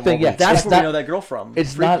different. Here's the thing. Yeah, that's where we know that girl from.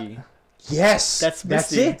 It's Freaky. not. Yes, that's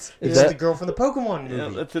it. It's the girl from the Pokemon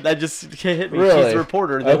movie. Yeah, that just hit me. Really? She's the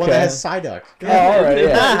reporter. The one that has Psyduck. Oh, all right. Yeah.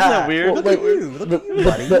 Isn't that weird? Look at you,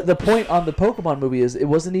 buddy. The point on the Pokemon movie is it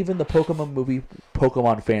wasn't even the Pokemon movie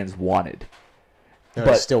Pokemon fans wanted. No,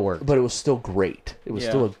 it still worked. But it was still great. It was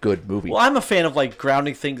still a good movie. Well, I'm a fan of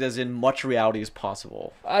grounding things as in much reality as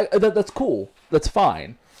possible. That's cool. That's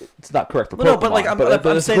fine. It's not correct for Pokemon. No, but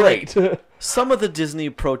I'm saying great. Some of the Disney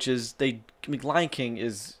approaches, Lion King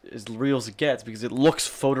is as real as it gets because it looks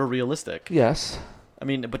photorealistic. Yes. I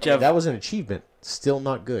mean, but you have... that was an achievement. Still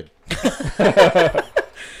not good.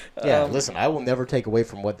 Yeah, listen, I will never take away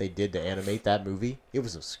from what they did to animate that movie. It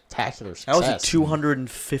was a spectacular That was success. a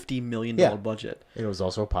 $250 million budget. It was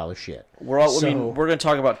also a pile of shit. We're going to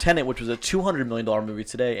talk about Tenet, which was a $200 million movie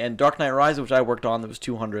today, and Dark Knight Rises, which I worked on, that was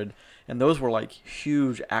 $200, and those were like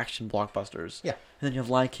huge action blockbusters. Yeah. And then you have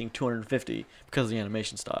Lion King, $250 because of the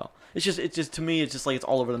animation style. It's just to me, it's just like it's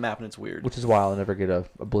all over the map and it's weird. Which is why I'll never get a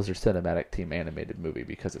Blizzard Cinematic Team animated movie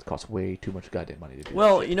because it costs way too much goddamn money to do.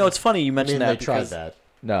 Well, that shit. you know, it's funny you mentioned that they tried because that.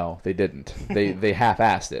 No, they didn't. They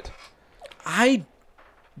half-assed it.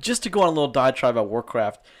 Just to go on a little diatribe about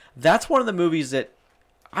Warcraft, that's one of the movies that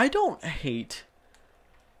I don't hate.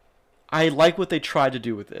 I like what they tried to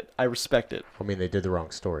do with it. I respect it. I mean, they did the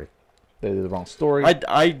wrong story. They did the wrong story.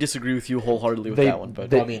 I disagree with you wholeheartedly with that one,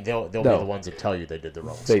 but I mean, they'll be the ones that tell you they did the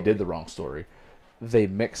wrong story. They did the wrong story. They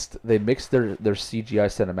mixed their CGI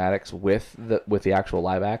cinematics with the actual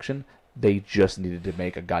live action. They just needed to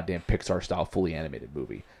make a goddamn Pixar style fully animated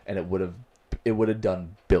movie, and it would have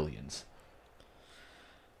done billions.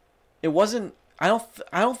 It wasn't. I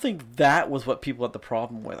don't think that was what people had the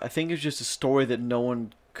problem with. I think it was just a story that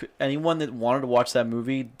anyone that wanted to watch that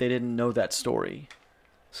movie, they didn't know that story.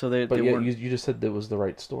 So they weren't. You just said that was the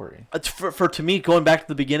right story. To me, going back to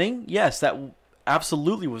the beginning, yes, that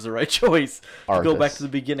absolutely was the right choice. To go back to the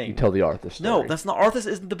beginning. You tell the Arthas story. No, that's not. Arthas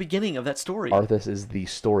isn't the beginning of that story. Arthas is the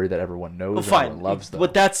story that everyone knows. Well, fine, everyone loves them.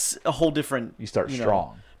 but that's a whole different. You start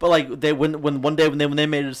strong. But like when they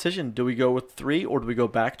made a decision, do we go with 3 or do we go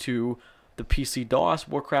back to the PC DOS,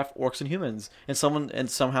 Warcraft, Orcs and Humans, and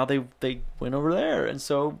somehow they went over there, and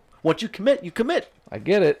so once you commit, you commit. I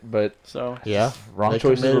get it, but so yeah, wrong they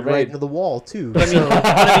choices were right made. into the wall too. But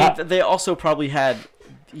I mean, they also probably had,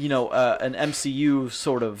 an MCU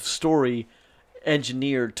sort of story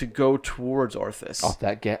engineered to go towards Arthas. Off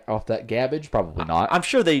that garbage, probably not. I'm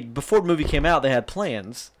sure before the movie came out, they had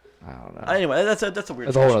plans. I don't know. Anyway, that's a weird.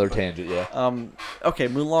 That's a whole other tangent, yeah. Okay,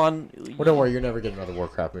 Mulan. Well, don't worry, you're never getting another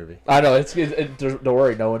Warcraft movie. I know. Don't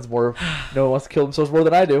worry. No one wants to kill themselves more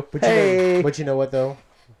than I do. But you know what though?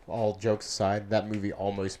 All jokes aside, that movie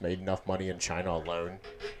almost made enough money in China alone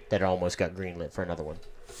that it almost got greenlit for another one.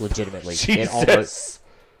 Legitimately, Jesus.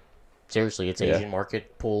 Seriously, it's Asian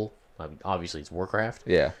market pull. Obviously, it's Warcraft.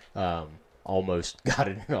 Yeah. Almost got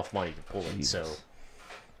enough money to pull it. So,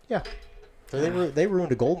 yeah. So they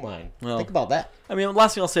ruined a gold mine. Well, think about that. I mean,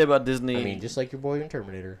 last thing I'll say about Disney. I mean, just like your boy in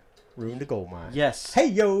Terminator, ruined a gold mine. Yes. Hey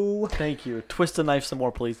yo. Thank you. Twist the knife some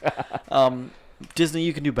more, please. Disney,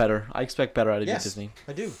 you can do better. I expect better out of you, Disney.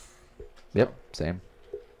 I do. Yep. Same.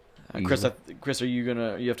 Chris, are you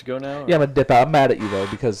have to go now? Or? Yeah, I'm gonna dip out. I'm mad at you though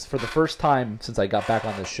because for the first time since I got back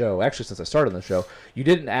on the show, actually since I started on the show, you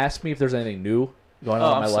didn't ask me if there's anything new going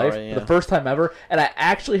on in my life for the first time ever, and I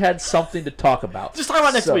actually had something to talk about. Just talk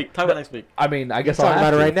about next week. I mean, I guess I'll talk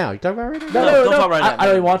about it right now. You talking about it right now? No, don't talk right now. I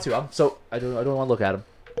don't even want to. I don't want to look at him.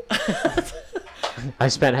 I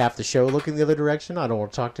spent half the show looking the other direction. I don't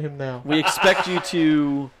want to talk to him now. We expect you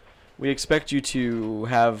to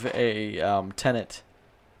have a Tenet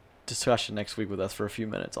discussion next week with us for a few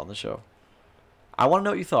minutes on the show. I want to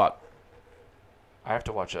know what you thought. I have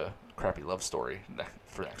to watch a crappy love story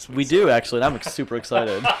for next week. We do actually, and I'm super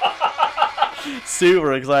excited.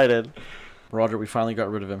 Super excited. Roger, we finally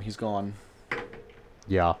got rid of him. He's gone.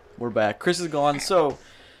 Yeah. We're back. Chris is gone. So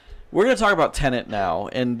we're going to talk about Tenet now,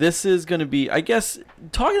 and this is going to be, I guess,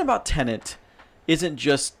 talking about Tenet isn't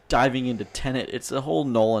just diving into Tenet. It's a whole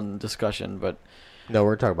Nolan discussion, but no,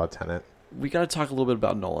 we're talking about Tenet. We got to talk a little bit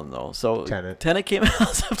about Nolan, though. So Tenet came out in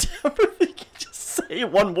September. You can just say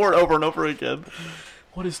one word over and over again.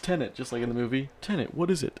 What is Tenet? Just like in the movie. Tenet, what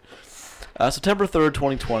is it? September 3rd,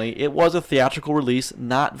 2020. It was a theatrical release,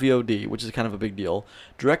 not VOD, which is kind of a big deal.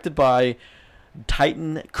 Directed by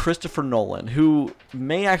Titan Christopher Nolan, who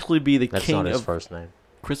may actually be the That's king not his of... first name.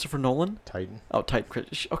 Christopher Nolan? Titan. Oh, Titan.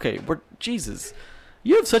 Okay, Jesus.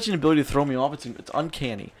 You have such an ability to throw me off. It's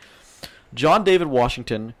uncanny. John David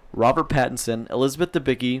Washington, Robert Pattinson, Elizabeth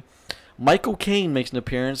Debicki, Michael Caine makes an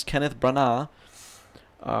appearance, Kenneth Branagh,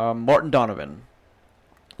 Martin Donovan.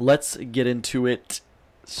 Let's get into it,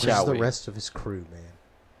 shall we? Where's the rest of his crew, man?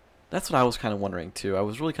 That's what I was kind of wondering, too. I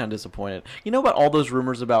was really kind of disappointed. You know about all those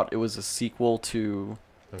rumors about it was a sequel to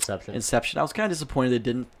Inception? I was kind of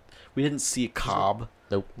disappointed we didn't see Cobb.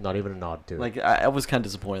 Nope, not even a nod to it. I was kind of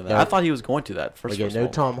disappointed in that. I thought he was going to that. No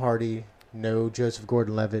Tom Hardy, no Joseph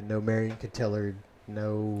Gordon-Levitt, no Marion Cotillard,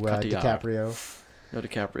 no DiCaprio. No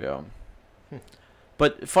DiCaprio.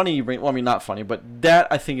 But funny you bring... Well, I mean, not funny, but that,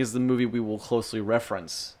 I think, is the movie we will closely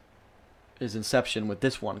reference, is Inception with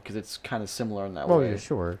this one, because it's kind of similar in that way. Oh, yeah,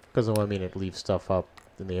 sure. Because, it leaves stuff up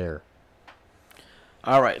in the air.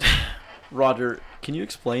 All right. Roger, can you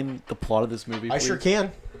explain the plot of this movie, please? I sure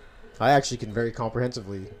can. I actually can very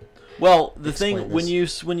comprehensively. Well, the Explain thing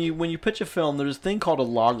this. when you pitch a film, there's a thing called a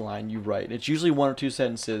log line you write. It's usually 1 or 2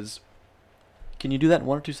 sentences. Can you do that in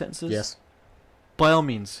 1 or 2 sentences? Yes. By all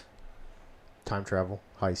means. Time travel,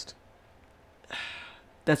 heist.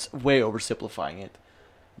 That's way oversimplifying it.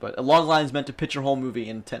 But a log line is meant to pitch your whole movie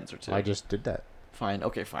in 10 or 2. I just did that. Fine.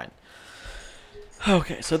 Okay, fine.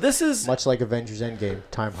 Okay, so this is... Much like Avengers Endgame,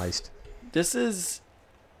 time heist. This is...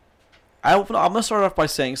 I'm going to start off by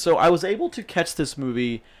saying, so I was able to catch this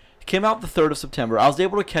movie. It came out the 3rd of September. I was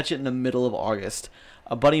able to catch it in the middle of August.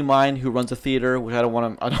 A buddy of mine who runs a theater, which I don't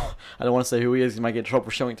want to say who he is. He might get in trouble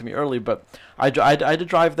for showing it to me early, but I had to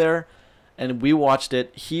drive there, and we watched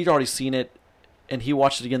it. He'd already seen it, and he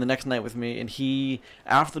watched it again the next night with me. And he,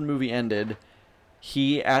 after the movie ended,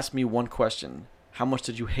 he asked me one question: how much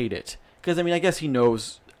did you hate it? Because I mean, I guess he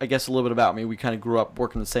knows, a little bit about me. We kind of grew up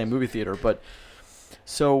working in the same movie theater, but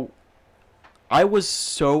so I was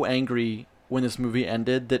so angry when this movie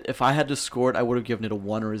ended that if I had to score it, I would have given it a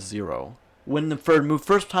 1 or a 0. When the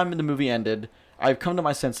first time the movie ended, I've come to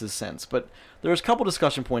my senses since. But there's a couple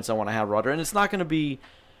discussion points I want to have, Roger, and it's not going to be...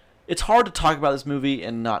 It's hard to talk about this movie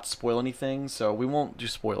and not spoil anything, so we won't do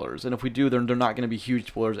spoilers. And if we do, they're not going to be huge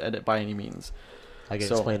spoilers by any means. I can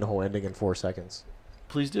explain the whole ending in 4 seconds.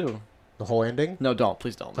 Please do. The whole ending? No, don't.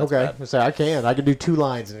 Please don't. That's okay. bad. So I can. I can do 2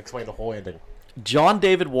 lines and explain the whole ending. John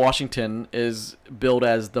David Washington is billed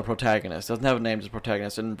as the protagonist. Doesn't have a name, just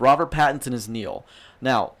protagonist. And Robert Pattinson is Neil.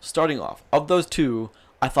 Now, starting off, of those two,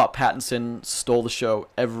 I thought Pattinson stole the show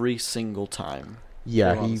every single time.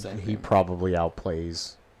 Yeah, he probably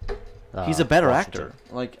outplays. He's a better Washington.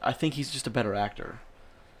 actor. Like, I think he's just a better actor.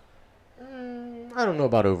 I don't know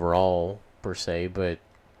about overall, per se, but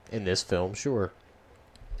in this film, sure.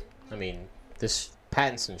 I mean, this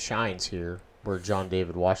Pattinson shines here, where John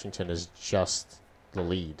David Washington is just the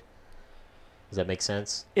lead. Does that make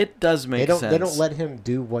sense? It does make sense. They don't let him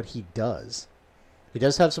do what he does. He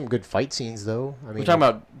does have some good fight scenes, though. I mean, we're talking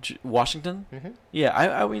about Washington? Mm-hmm. Yeah,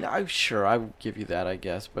 I mean, sure, I would give you that, I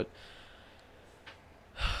guess, but...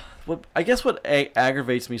 what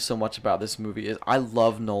aggravates me so much about this movie is I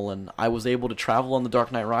love Nolan. I was able to travel on The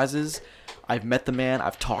Dark Knight Rises. I've met the man.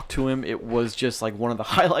 I've talked to him. It was just like one of the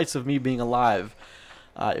highlights of me being alive.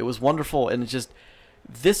 It was wonderful, and it's just...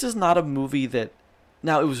 This is not a movie that...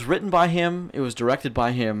 Now, it was written by him. It was directed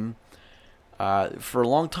by him. For a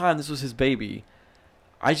long time, this was his baby.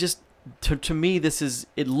 I just... To me, this is...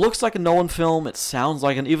 It looks like a Nolan film. It sounds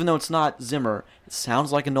like an... Even though it's not Zimmer, it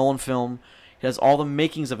sounds like a Nolan film. It has all the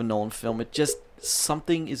makings of a Nolan film. It just...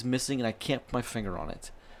 Something is missing, and I can't put my finger on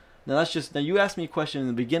it. Now, that's just... Now, you asked me a question in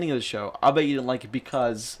the beginning of the show. I bet you didn't like it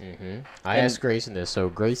because... Mm-hmm. I asked Grayson this. So,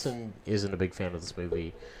 Grayson isn't a big fan of this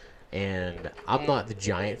movie. And I'm not the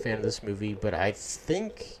giant fan of this movie, but I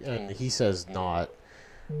think... And he says not.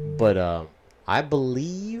 But I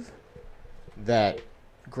believe that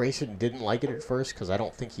Grayson didn't like it at first because I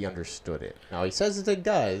don't think he understood it. Now, he says that he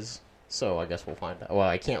does... So I guess we'll find out. Well,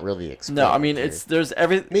 I can't really explain. No, I mean there's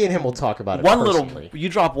every. Me and him will talk about it. One personally. you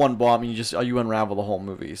drop one bomb and you unravel the whole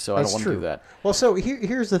movie. So That's I don't want true. to do that. Well, so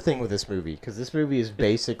here's the thing with this movie, because this movie is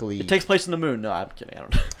basically It takes place in the moon. No, I'm kidding. I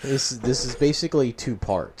don't. this is basically 2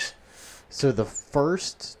 parts. So the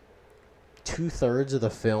first 2/3 of the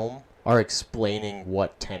film are explaining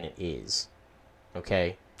what Tennet is,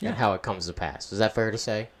 okay, Yeah. and how it comes to pass. Is that fair to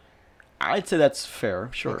say? I'd say that's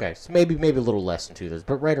fair. Sure. Okay, so maybe a little less than 2/3,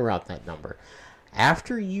 but right around that number.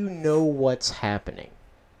 After you know what's happening,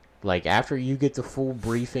 like after you get the full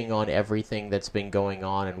briefing on everything that's been going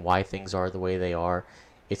on and why things are the way they are,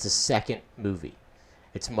 it's a second movie.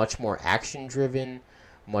 It's much more action-driven,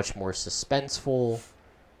 much more suspenseful,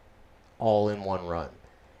 all in one run.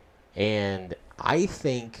 And I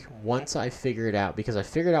think once I figured out, because I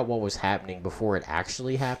figured out what was happening before it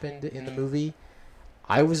actually happened in the movie,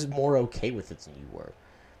 I was more okay with it than you were.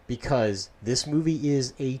 Because this movie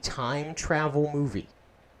is a time travel movie.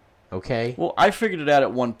 Okay? Well, I figured it out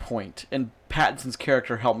at one point, and Pattinson's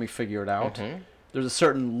character helped me figure it out. Mm-hmm. There's a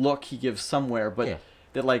certain look he gives somewhere, but Yeah.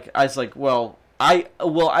 that like I was like, I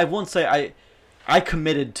won't say I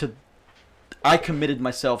committed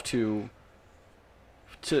myself to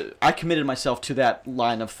that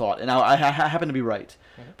line of thought, and I happen to be right.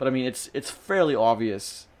 Mm-hmm. But I mean, it's fairly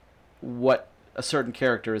obvious what a certain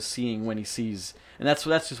character is seeing when he sees, and that's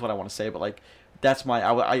just what I want to say. But like, that's my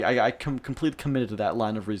I completely committed to that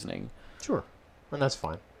line of reasoning. Sure. And that's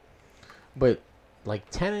fine. But, like,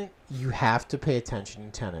 Tenet, you have to pay attention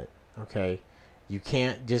to Tenet, okay? You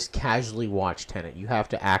can't just casually watch Tenet. You have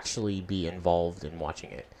to actually be involved in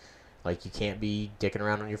watching it. Like, you can't be dicking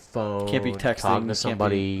around on your phone. Can't be texting, talking to can't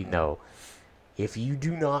somebody. No. If you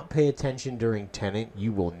do not pay attention during Tenet,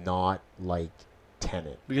 you will not like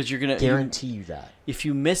Tenet. Because you're gonna guarantee you that. If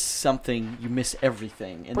you miss something, you miss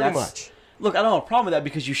everything. And Pretty much. Look, I don't have a problem with that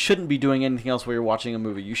because you shouldn't be doing anything else while you're watching a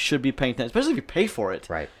movie. You should be paying attention, especially if you pay for it.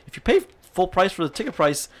 Right. If you pay full price for the ticket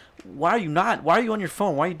price, why are you not? Why are you on your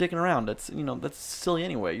phone? Why are you dicking around? That's silly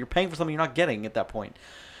anyway. You're paying for something you're not getting at that point.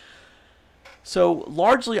 So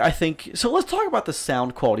largely, I think. So let's talk about the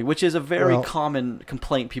sound quality, which is a very common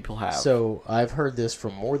complaint people have. So I've heard this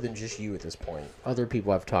from more than just you at this point. Other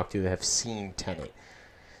people I've talked to have seen Tenet.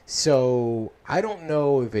 So I don't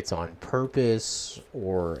know if it's on purpose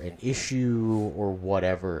or an issue or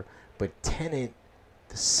whatever, but Tenet,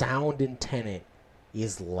 the sound in Tenet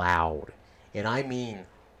is loud. And I mean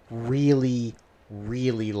really,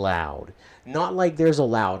 really loud. Not like there's a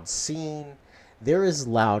loud scene. There is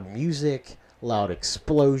loud music, loud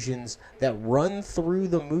explosions that run through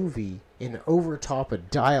the movie and overtop a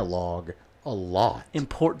dialogue a lot.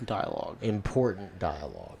 Important dialogue.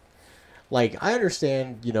 Like, I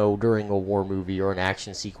understand, during a war movie or an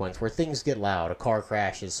action sequence where things get loud, a car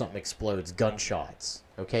crashes, something explodes, gunshots,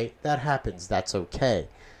 okay? That happens. That's okay.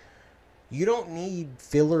 You don't need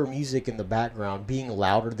filler music in the background being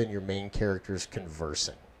louder than your main characters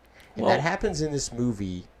conversing. And that happens in this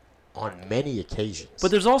movie on many occasions.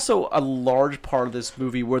 But there's also a large part of this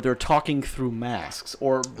movie where they're talking through masks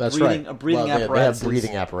or breathing apparatuses. They have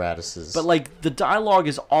breathing apparatuses. But like the dialogue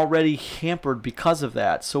is already hampered because of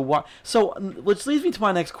that. So which leads me to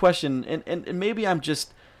my next question, and maybe I'm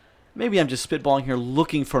just spitballing here,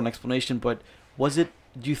 looking for an explanation. But do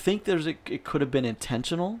you think it could have been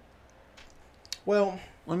intentional? Well,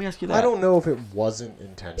 let me ask you that. I don't know if it wasn't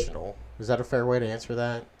intentional. Is that a fair way to answer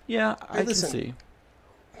that? Yeah, I can see.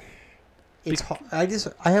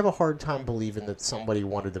 I have a hard time believing that somebody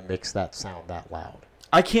wanted to mix that sound that loud.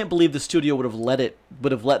 I can't believe the studio would have let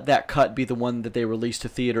that cut be the one that they released to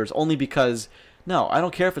theaters, only because I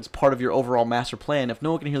don't care if it's part of your overall master plan. If no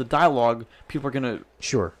one can hear the dialogue, people are gonna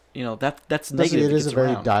that's negative. It is a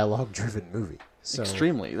very dialogue-driven movie. So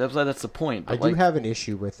extremely. That's the point. I do have an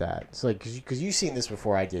issue with that. It's like because you've seen this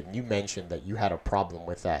before I did, and you mentioned that you had a problem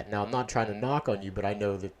with that. Now I'm not trying to knock on you, but I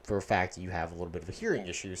know that for a fact that you have a little bit of a hearing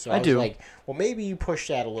issue. So I was like, well, maybe you push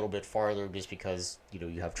that a little bit farther just because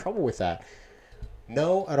you have trouble with that.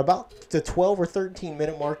 No, at about the 12 or 13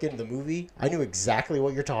 minute mark in the movie, I knew exactly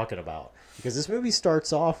what you're talking about because this movie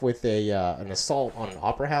starts off with an assault on an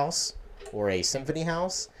opera house or a symphony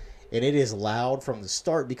house. And it is loud from the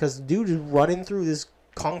start because the dude is running through this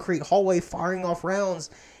concrete hallway firing off rounds.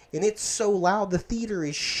 And it's so loud, the theater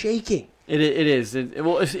is shaking. It is.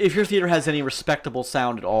 Well, if your theater has any respectable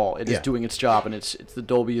sound at all, it is doing its job. And it's the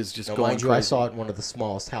Dolby is just going mind you, crazy. I saw it in one of the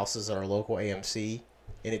smallest houses at our local AMC.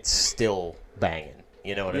 And it's still banging.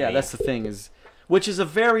 You know what I mean? Yeah, that's the thing. Which is a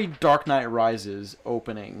very Dark Knight Rises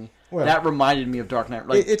opening. Well, that reminded me of Dark Knight.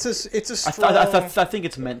 Like, it's a strong. I think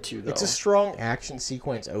it's meant to, though. It's a strong action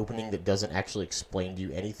sequence opening that doesn't actually explain to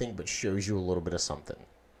you anything, but shows you a little bit of something.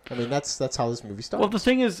 I mean, that's how this movie starts. Well, the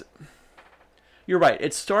thing is, you're right.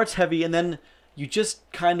 It starts heavy, and then you just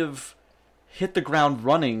kind of hit the ground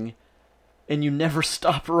running, and you never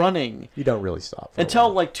stop running. You don't really stop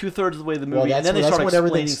until like 2/3 of the way of the movie, and then they start when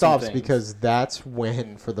everything stops things. Because that's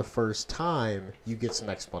when, for the first time, you get some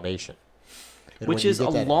explanation. And which is a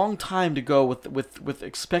long time to go with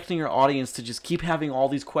expecting your audience to just keep having all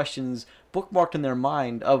these questions bookmarked in their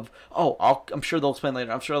mind of, I'm sure they'll explain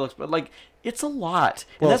later. I'm sure they'll explain. Like, it's a lot.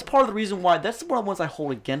 And that's part of the reason why, that's one of the ones I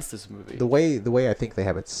hold against this movie. The way I think they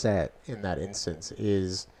have it set in that instance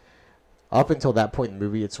is, up until that point in the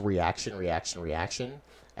movie, it's reaction, reaction, reaction.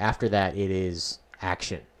 After that, it is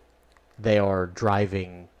action. They are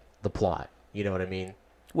driving the plot. You know what I mean?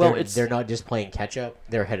 Well, they're not just playing catch-up.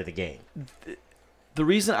 They're ahead of the game. The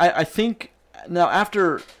reason I think now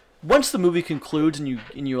once the movie concludes and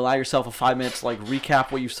you allow yourself a 5 minutes like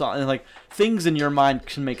recap what you saw and like things in your mind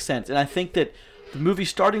can make sense, and I think that the movie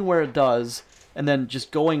starting where it does and then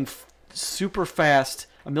just going super fast,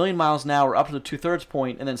 1,000,000 miles an hour up to the 2/3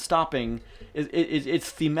 point and then stopping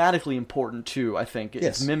it's thematically important too. I think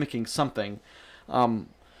it's mimicking something,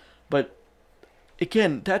 but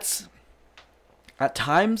again, that's at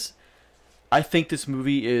times I think this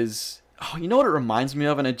movie is. Oh, you know what it reminds me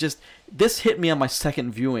of? And this hit me on my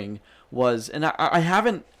second viewing and I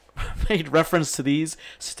haven't made reference to these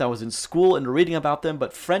since I was in school and reading about them,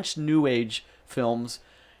 but French New Age films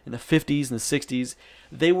in the 50s and the 60s,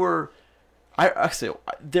 there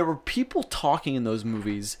were people talking in those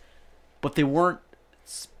movies, but they weren't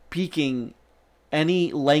speaking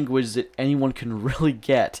any language that anyone can really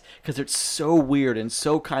get because it's so weird and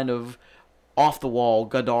so kind of off the wall,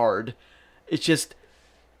 Godard. It's just...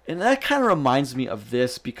 And that kind of reminds me of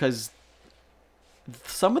this because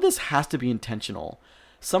some of this has to be intentional.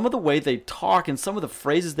 Some of the way they talk and some of the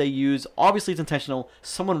phrases they use, obviously it's intentional.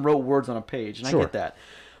 Someone wrote words on a page, and Sure. I get that.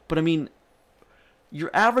 But I mean,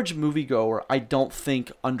 your average moviegoer, I don't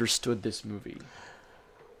think understood this movie.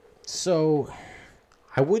 So,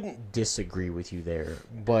 I wouldn't disagree with you there,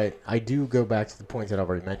 but I do go back to the point that I've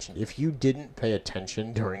already mentioned. If you didn't pay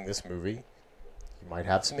attention during this movie, you might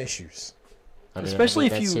have some issues. Especially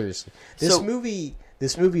if that you- seriously. so-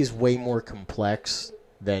 This movie is way more complex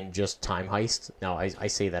than just time heist. Now, I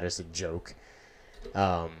say that as a joke.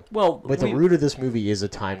 Well, But the root of this movie is a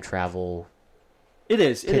time travel it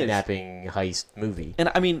is. kidnapping heist movie.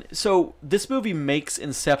 And I mean, so this movie makes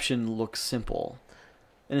Inception look simple.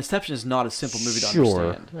 And Inception is not a simple movie to Sure.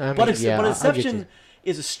 understand. I mean, but I get Inception you.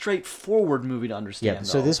 is a straightforward movie to understand. Yeah,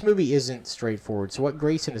 so though. this movie isn't straightforward. So what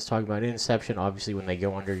Grayson is talking about in Inception, obviously when they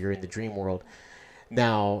go under, you're in the dream world.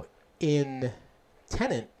 Now, in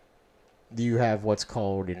Tennet, you have what's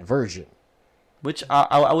called inversion. Which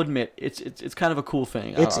I would admit, it's kind of a cool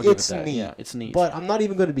thing. I'll give it It's that. neat. Yeah, it's neat. But I'm not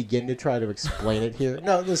even going to begin to try to explain it here.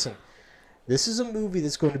 No, listen. This is a movie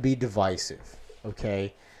that's going to be divisive,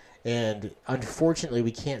 okay? And unfortunately,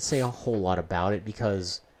 we can't say a whole lot about it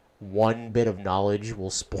because one bit of knowledge will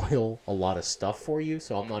spoil a lot of stuff for you.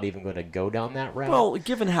 So I'm not even going to go down that route. well,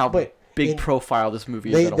 given how But big profile this movie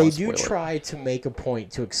is, They I don't want to do spoil it. try to make a point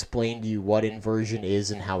to explain to you what inversion is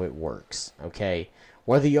and how it works, okay?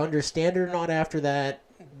 Whether you understand it or not after that,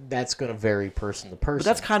 that's going to vary person to person. But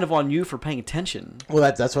that's kind of on you for paying attention. Well,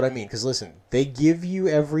 that's what I mean. Because listen, they give you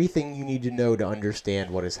everything you need to know to understand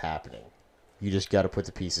what is happening. You just got to put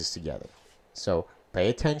the pieces together. So pay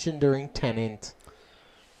attention during Tenant,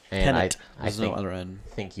 and Tenet. I There's think, no other end.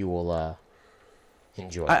 think you will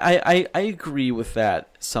enjoy it. I agree with that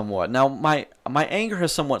somewhat. Now my anger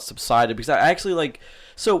has somewhat subsided because I actually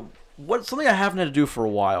something I haven't had to do for a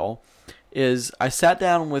while is I sat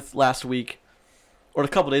down with last week or a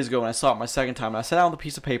couple days ago when I saw it my second time, and I sat down with a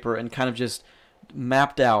piece of paper and kind of just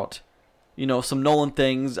mapped out, some Nolan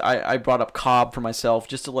things. I brought up Cobb for myself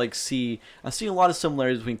just to see. I see a lot of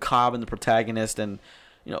similarities between Cobb and the protagonist, and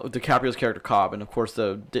DiCaprio's character Cobb, and of course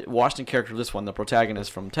the Washington character, this one, the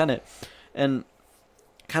protagonist from Tenet, and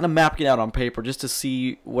kind of mapping it out on paper just to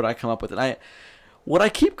see what I come up with. And what I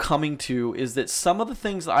keep coming to is that some of the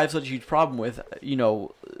things that I have such a huge problem with,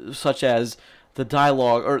 such as the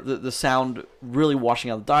dialogue or the sound really washing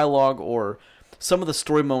out the dialogue, or some of the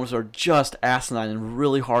story moments are just asinine and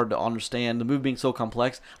really hard to understand. The movie being so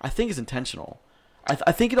complex, I think is intentional.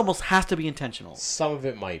 I think it almost has to be intentional. Some of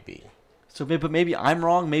it might be. So, but maybe I'm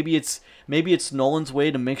wrong. Maybe it's Nolan's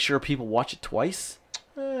way to make sure people watch it twice.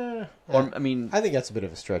 Or I mean, I think that's a bit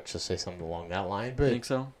of a stretch to say something along that line, but I think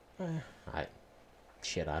so. I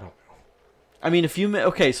don't know. I mean,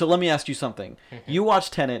 okay, so let me ask you something. You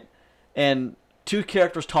watch Tenet, and two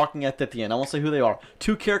characters talking at the end. I won't say who they are.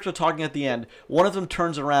 Two characters talking at the end. One of them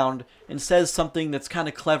turns around and says something that's kind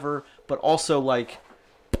of clever, but also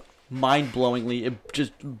mind-blowingly,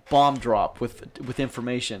 just bomb drop with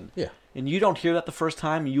information. Yeah. And you don't hear that the first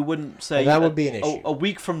time. You wouldn't say Well, that would be an issue. A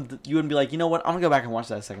week from, you wouldn't be like, you know what? I'm gonna go back and watch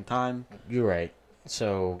that a second time. You're right.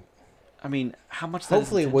 So I mean, how much? That is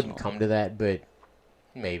hopefully it wouldn't intentional? come to that, but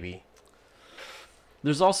maybe.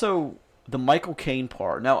 There's also the Michael Caine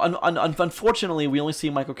part. Now, unfortunately, we only see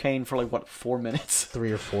Michael Caine for 4 minutes.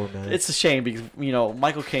 3 or 4 minutes. It's a shame because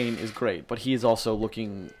Michael Caine is great, but he is also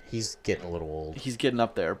He's getting a little old. he's getting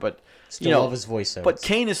up there. But Still love his voice though. But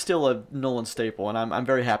Caine is still a Nolan staple, and I'm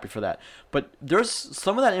very happy for that. But there's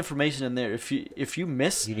some of that information in there. If you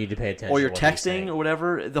miss, you need to pay attention. or you're to what he's texting saying. or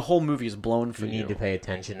whatever, the whole movie is blown for you. You need to pay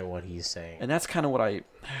attention to what he's saying. And that's kind of what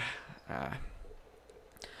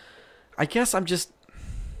I guess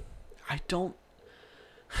I don't.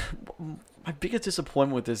 My biggest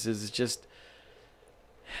disappointment with this is just.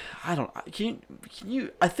 I don't. Can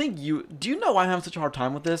you? I think you. Do you know why I'm having such a hard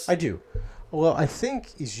time with this? I do. Well, I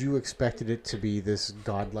think is you expected it to be this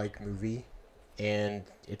godlike movie, and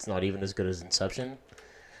it's not even as good as Inception,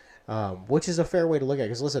 which is a fair way to look at it.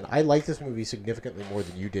 Because listen, I like this movie significantly more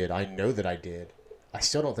than you did. I know that I did. I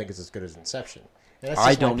still don't think it's as good as Inception. And that's I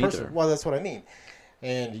just my don't either. Well, that's what I mean.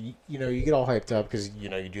 And you get all hyped up because you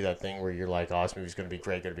do that thing where you're like, "Oh, this movie's gonna be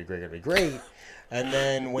great, gonna be great, gonna be great," and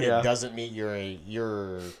then when Yeah. it doesn't meet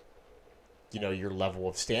your level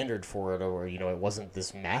of standard for it, or it wasn't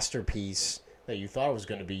this masterpiece that you thought it was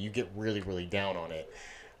going to be, you get really, really down on it.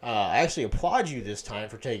 I actually applaud you this time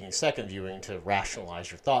for taking second viewing to rationalize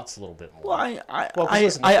your thoughts a little bit more. Well, Well, 'cause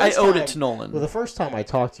listen, the I first owed time- it to Nolan. Well, the first time I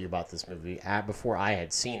talked to you about this movie, before I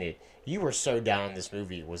had seen it, you were so down this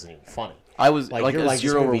movie it wasn't even funny. I was like you're a like,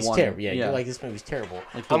 0 this or movie's 1. terrible. Yeah, you're like, this movie's terrible.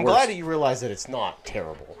 Like the I'm glad worst. that you realize that it's not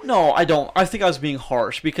terrible. No, I don't. I think I was being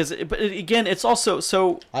harsh because, again, it's also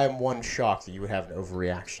so. I am shocked that you would have an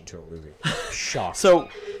overreaction to a movie. Shocked. So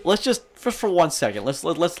let's just for 1 second. Let's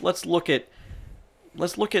look at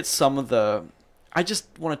some of the. I just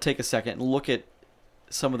want to take a second and look at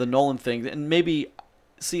some of the Nolan things and maybe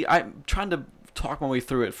see. I'm trying to talk my way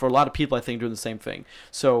through it. For a lot of people, I think doing the same thing.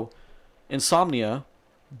 So, Insomnia,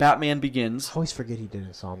 Batman Begins. I always forget he did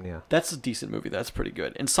Insomnia. That's a decent movie. That's pretty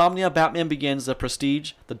good. Insomnia, Batman Begins, The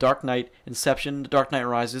Prestige, The Dark Knight, Inception, The Dark Knight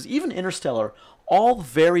Rises, even Interstellar. All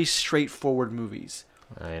very straightforward movies.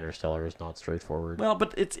 Interstellar is not straightforward. Well,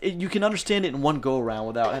 but you can understand it in one go around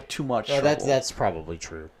without too much. No, trouble. that's probably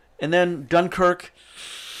true. And then Dunkirk,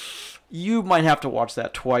 you might have to watch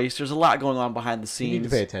that twice. There's a lot going on behind the scenes. You need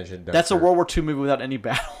to pay attention. That's a World War II movie without any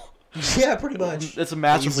battle. Yeah, pretty much. It's a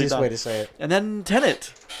masterfully Easiest done. way to say it. And then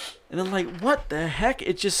Tenet. And then, like, what the heck?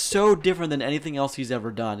 It's just so different than anything else he's ever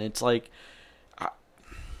done. It's like,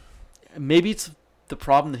 maybe it's the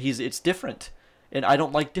problem that it's different. And I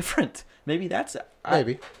don't like different. Maybe that's it.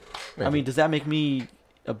 Maybe. I mean, does that make me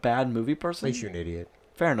a bad movie person? Makes you an idiot.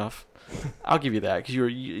 Fair enough. I'll give you that because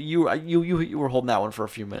you were holding that one for a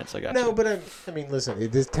few minutes. I got you. No, but I mean, listen,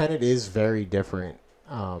 this Tenet is very different.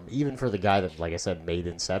 Even for the guy that, like I said, made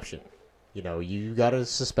Inception. You know, you got to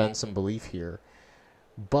suspend some belief here.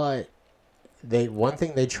 But one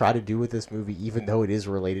thing they try to do with this movie, even though it is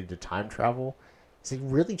related to time travel, is they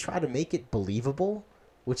really try to make it believable,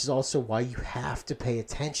 which is also why you have to pay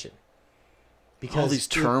attention. Because all these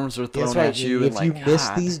terms are thrown that's right, at you. If and you like, miss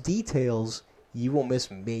God. these details, you will miss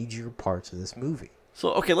major parts of this movie.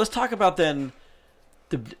 So, okay, let's talk about then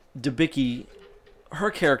Debicki, her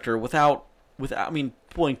character, without I mean,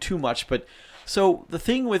 pulling too much. But so the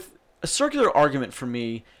thing with a circular argument for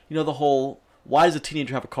me, you know, the whole why does a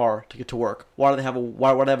teenager have a car to get to work? Why do they have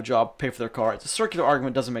a job, pay for their car? It's a circular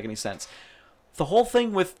argument, doesn't make any sense. The whole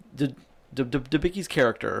thing with Debicki's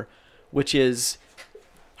character, which is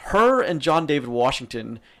her and John David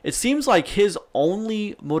Washington, it seems like his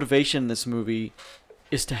only motivation in this movie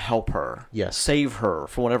is to help her. Yes. Save her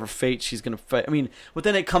from whatever fate she's going to face. I mean, but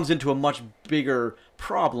then it comes into a much bigger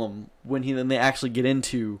problem when they actually get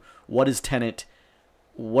into what is Tenet,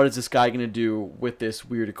 what is this guy going to do with this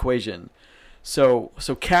weird equation. So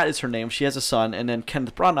Kat is her name. She has a son, and then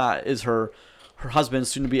Kenneth Branagh is her husband,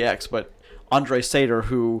 soon to be ex, but Andre Sater,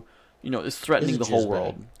 who, you know, is threatening the whole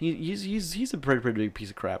world. He's a pretty big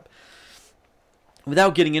piece of crap.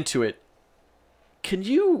 Without getting into it,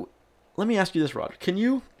 let me ask you this, Roger. Can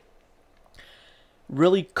you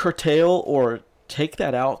really curtail or take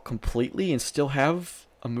that out completely and still have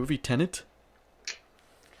a movie Tenet?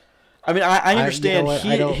 I mean, I understand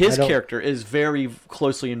his character is very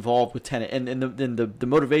closely involved with Tenet and the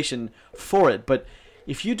motivation for it, but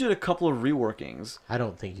if you did a couple of reworkings, I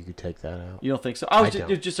don't think you could take that out. You don't think so?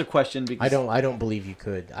 It's just a question because I don't believe you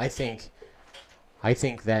could. I think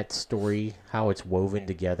that story, how it's woven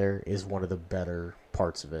together, is one of the better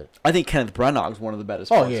parts of it. I think Kenneth Branagh is one of the best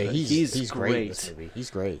parts. Oh yeah, of it. he's great in this movie. He's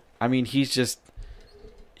great. I mean, he's just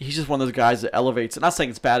one of those guys that elevates. I'm not saying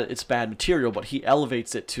it's bad material, but he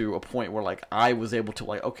elevates it to a point where like I was able to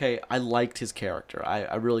like, okay, I liked his character.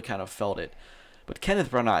 I really kind of felt it. But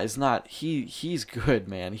Kenneth Branagh is not. He's good,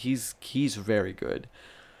 man. He's very good.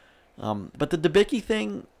 But the Debicki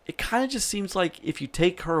thing, it kind of just seems like if you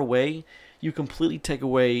take her away, you completely take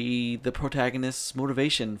away the protagonist's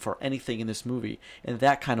motivation for anything in this movie, and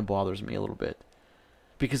that kind of bothers me a little bit.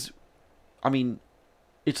 Because, I mean,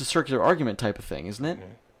 it's a circular argument type of thing, isn't it?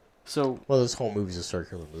 Mm-hmm. So. Well, this whole movie's a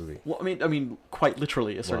circular movie. Well, I mean, quite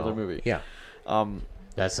literally a circular movie. Yeah.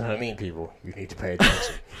 That's what I mean, people. You need to pay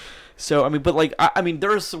attention. So, I mean, but like, I mean,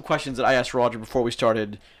 there are some questions that I asked Roger before we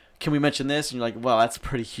started. Can we mention this? And you're like, well, that's a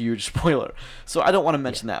pretty huge spoiler. So I don't want to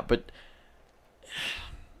mention that. But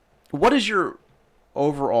what is your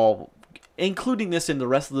overall, including this in the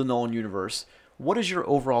rest of the Nolan universe, what is your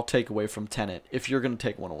overall takeaway from Tenet if you're going to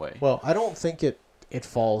take one away? Well, I don't think it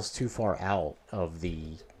falls too far out of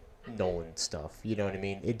the Nolan stuff. You know what I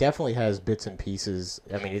mean? It definitely has bits and pieces.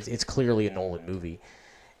 I mean, it's clearly a Nolan movie.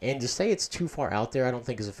 And to say it's too far out there, I don't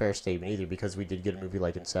think is a fair statement either, because we did get a movie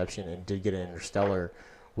like Inception and did get an Interstellar,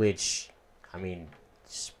 which, I mean,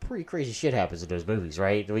 pretty crazy shit happens in those movies,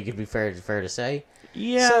 right? We could be fair to say.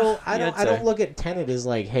 Yeah. So I don't look at Tenet as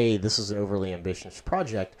like, hey, this is an overly ambitious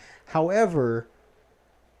project. However,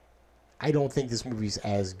 I don't think this movie's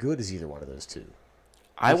as good as either one of those two.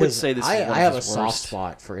 I would say this is one I of have a his soft worst.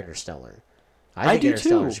 spot for Interstellar. I think do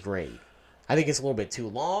Interstellar's too. great. I think it's a little bit too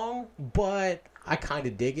long, but I kind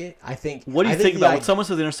of dig it. I think. What do you I think the about when someone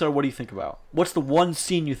says Interstellar? What do you think about? What's the one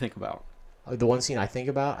scene you think about? The one scene I think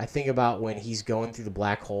about when he's going through the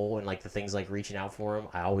black hole and like the things like reaching out for him.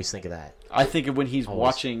 I always think of that. I think of when he's Always.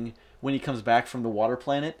 watching when he comes back from the water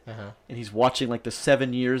planet Uh-huh. and he's watching like the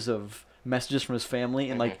 7 years of messages from his family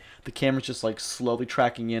and like the camera's just like slowly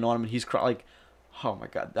tracking in on him and he's like, oh my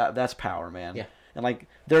god, that's power, man. Yeah. And like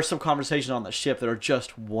there's some conversations on the ship that are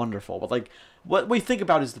just wonderful, but like what we think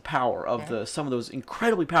about is the power of the some of those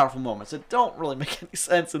incredibly powerful moments that don't really make any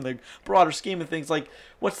sense in the broader scheme of things. Like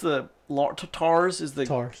what's the TARS is the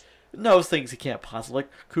Tars. knows things he can't possibly.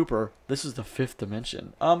 Like Cooper, this is the fifth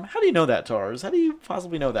dimension. How do you know that, TARS? How do you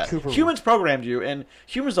possibly know that? Cooper Humans programmed you, and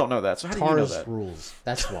humans don't know that. So how do you know Tars that? rules.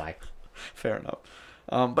 That's why. Fair enough.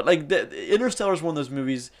 But like Interstellar is one of those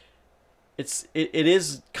movies. It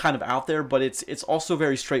is kind of out there, but it's also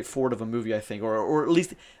very straightforward of a movie, I think, or at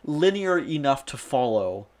least linear enough to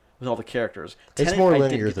follow with all the characters. It's Tenet, more I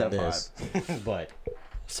did linear get than that this, but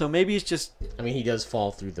So maybe it's just. I mean, he does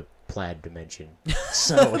fall through the plaid dimension.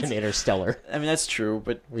 So in Interstellar, I mean that's true,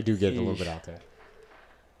 but we do get a little bit out there.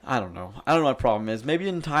 I don't know. I don't know what the problem is. Maybe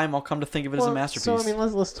in time I'll come to think of it as a masterpiece. So I mean,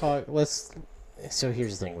 let's talk. So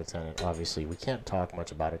here's the thing with Tenet. Obviously, we can't talk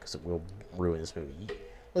much about it because it will ruin this movie.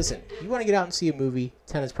 Listen, you want to get out and see a movie?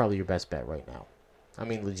 Tenet's probably your best bet right now. I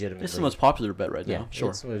mean, legitimately. It's the most popular bet right now.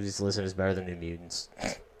 Sure. Listen, it's better than New Mutants.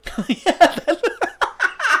 Yeah,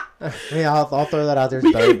 Yeah, I'll throw that out there. It's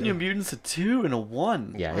we better gave than- New Mutants a 2 and a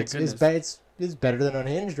 1. Yeah, My it's goodness. it's better than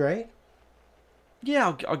Unhinged, right?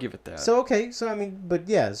 Yeah, I'll give it that. So okay, so I mean, but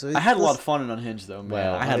yeah, so I had a lot of fun in Unhinged though, man.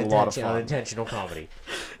 Well, I had a lot of fun. Unintentional comedy.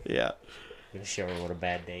 Yeah. I'm gonna show her what a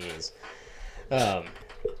bad day is.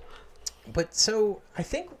 But so I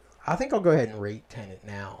think I'll go ahead and rate Tenet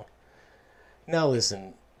now. Now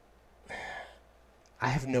listen, I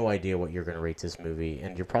have no idea what you're gonna rate this movie,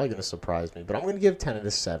 and you're probably gonna surprise me, but I'm gonna give Tenet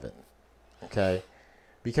a 7. Okay?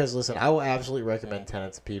 Because listen, I will absolutely recommend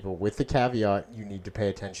Tenet to people with the caveat you need to pay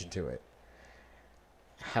attention to it.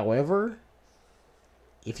 However,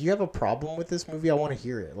 if you have a problem with this movie, I want to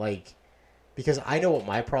hear it. Like, because I know what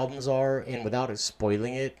my problems are, and without it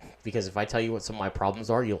spoiling it, because if I tell you what some of my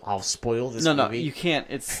problems are, I'll spoil this movie. No, you can't.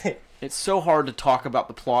 It's so hard to talk about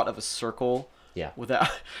the plot of a circle. Yeah. Without,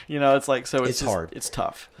 it's like so. It's hard. It's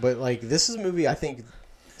tough. But like, this is a movie. I think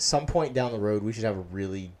some point down the road we should have a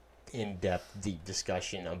really in-depth, deep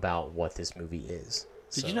discussion about what this movie is.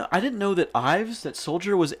 Did you know? I didn't know that Ives, that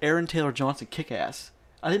soldier, was Aaron Taylor Johnson, Kick-Ass.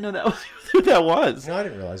 I didn't know that was who that was. No, I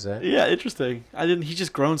didn't realize that. Yeah, interesting. I didn't. He's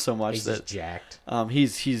just grown so much He's that just jacked.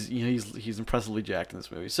 he's impressively jacked in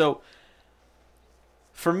this movie. So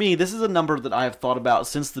for me, this is a number that I have thought about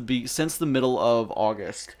since the middle of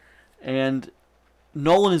August, and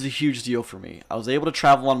Nolan is a huge deal for me. I was able to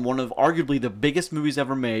travel on one of arguably the biggest movies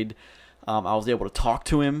ever made. I was able to talk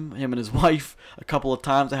to him and his wife, a couple of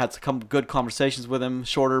times. I had some good conversations with him,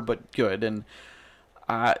 shorter but good, and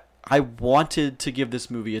I wanted to give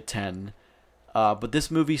this movie a 10, but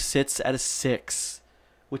this movie sits at a 6,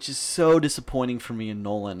 which is so disappointing for me in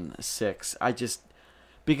Nolan. A 6.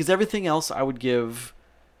 Because everything else I would give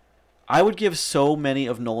so many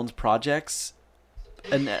of Nolan's projects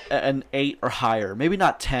an 8 or higher. Maybe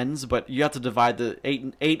not 10s, but you have to divide the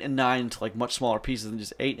 8 and 9 into like much smaller pieces than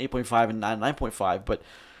just 8, 8.5, and 9, 9.5. But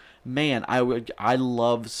man, I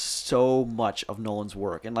love so much of Nolan's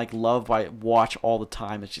work, and like watch all the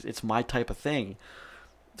time. It's my type of thing.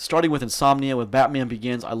 Starting with Insomnia, with Batman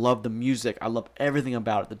Begins, I love the music. I love everything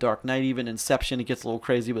about it. The Dark Knight, even Inception, it gets a little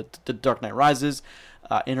crazy, but The Dark Knight Rises,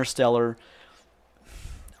 Interstellar.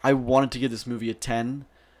 I wanted to give this movie a 10,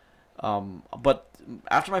 but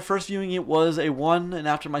after my first viewing, it was a 1, and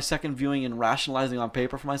after my second viewing and rationalizing on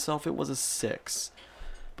paper for myself, it was a 6.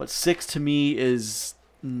 But 6 to me is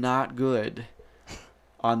not good.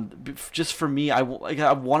 Just for me, I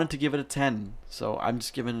wanted to give it a 10, so I'm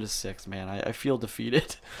just giving it a 6, man. I feel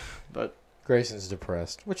defeated, but Grayson's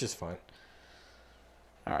depressed, which is fine.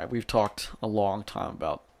 all right, we've talked a long time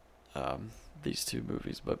about these two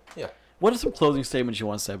movies, but Yeah. what are some closing statements you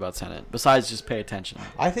want to say about Tenet besides just pay attention?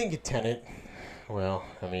 I think Tenet, well,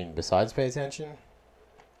 I mean, besides pay attention,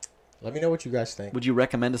 let me know what you guys think. Would you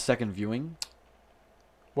recommend a second viewing?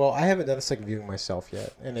 Well, I haven't done a second viewing myself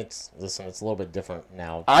yet, and it's a little bit different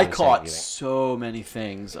now. I doing second caught viewing. so many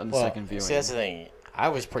things on the second viewing. See, that's the thing. I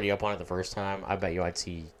was pretty up on it the first time. I bet you I'd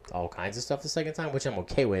see all kinds of stuff the second time, which I'm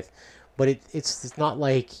okay with. But it's not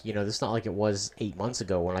like, it's not like it was 8 months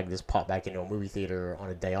ago when I could just pop back into a movie theater on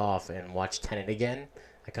a day off and watch Tenet again.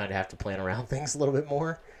 I kind of have to plan around things a little bit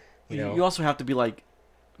more. You also have to be like,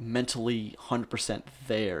 mentally 100%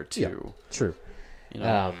 there too. True. You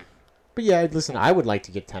know? But yeah, listen, I would like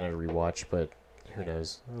to get Tennet a rewatch, but who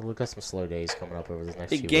knows? We've got some slow days coming up over the next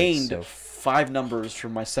few It weeks. gained So. 5 numbers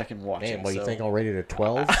from my second watching. Man, what do you so- think? I'll rate it a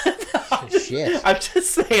 12? Shit. I'm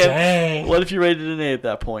just saying. Dang. What if you rated an 8 at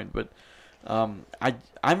that point? But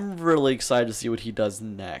I'm really excited to see what he does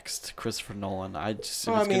next, Christopher Nolan. It's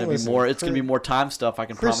gonna be more time stuff. I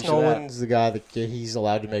can Chris promise you that. Nolan's the guy that he's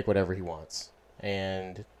allowed to make whatever he wants.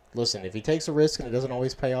 And listen, if he takes a risk and it doesn't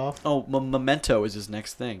always pay off, Oh, Memento is his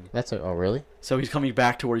next thing. oh really? So he's coming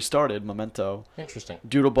back to where he started, Memento. Interesting.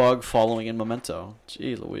 Doodlebug following in Memento.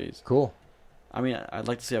 Gee Louise. Cool. I mean, I'd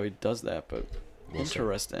like to see how he does that, but We'll see.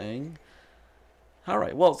 interesting. All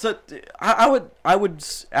right. Well, so I would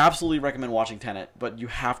absolutely recommend watching Tenet, but you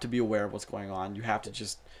have to be aware of what's going on. You have to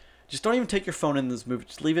just don't even take your phone in this movie.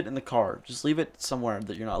 Just leave it in the car. Just leave it somewhere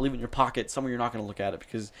that you're not. Leave it in your pocket, somewhere you're not going to look at it,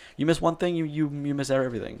 because you miss one thing, you miss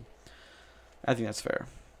everything. I think that's fair.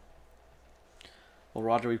 Well,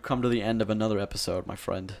 Roger, we've come to the end of another episode, my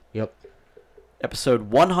friend. Yep. Episode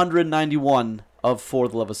 191 of For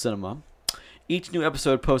the Love of Cinema. Each new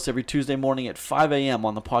episode posts every Tuesday morning at 5 a.m.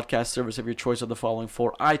 on the podcast service of your choice of the following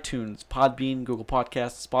 4: iTunes, Podbean, Google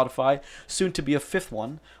Podcasts, Spotify, soon to be a 5th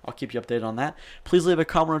one. I'll keep you updated on that. Please leave a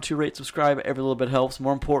comment or 2, rate, subscribe. Every little bit helps.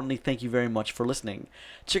 More importantly, thank you very much for listening.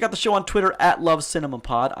 Check out the show on Twitter at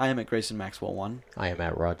LoveCinemaPod. I am at Grayson Maxwell1. I am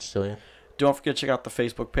at Rod Stillian. Don't forget to check out the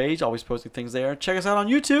Facebook page. Always posting things there. Check us out on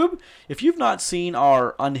YouTube. If you've not seen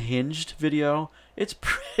our Unhinged video, it's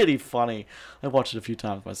pretty funny. I've watched it a few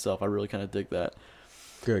times myself. I really kind of dig that.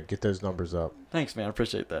 Good. Get those numbers up. Thanks, man. I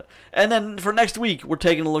appreciate that. And then for next week, we're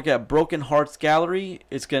taking a look at Broken Hearts Gallery.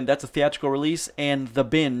 That's a theatrical release, and The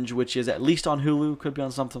Binge, which is at least on Hulu, could be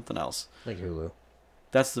on something else. Like Hulu.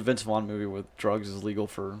 That's the Vince Vaughn movie with drugs is legal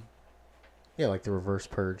for. Yeah, like the Reverse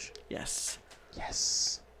Purge. Yes.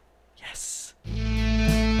 Yes.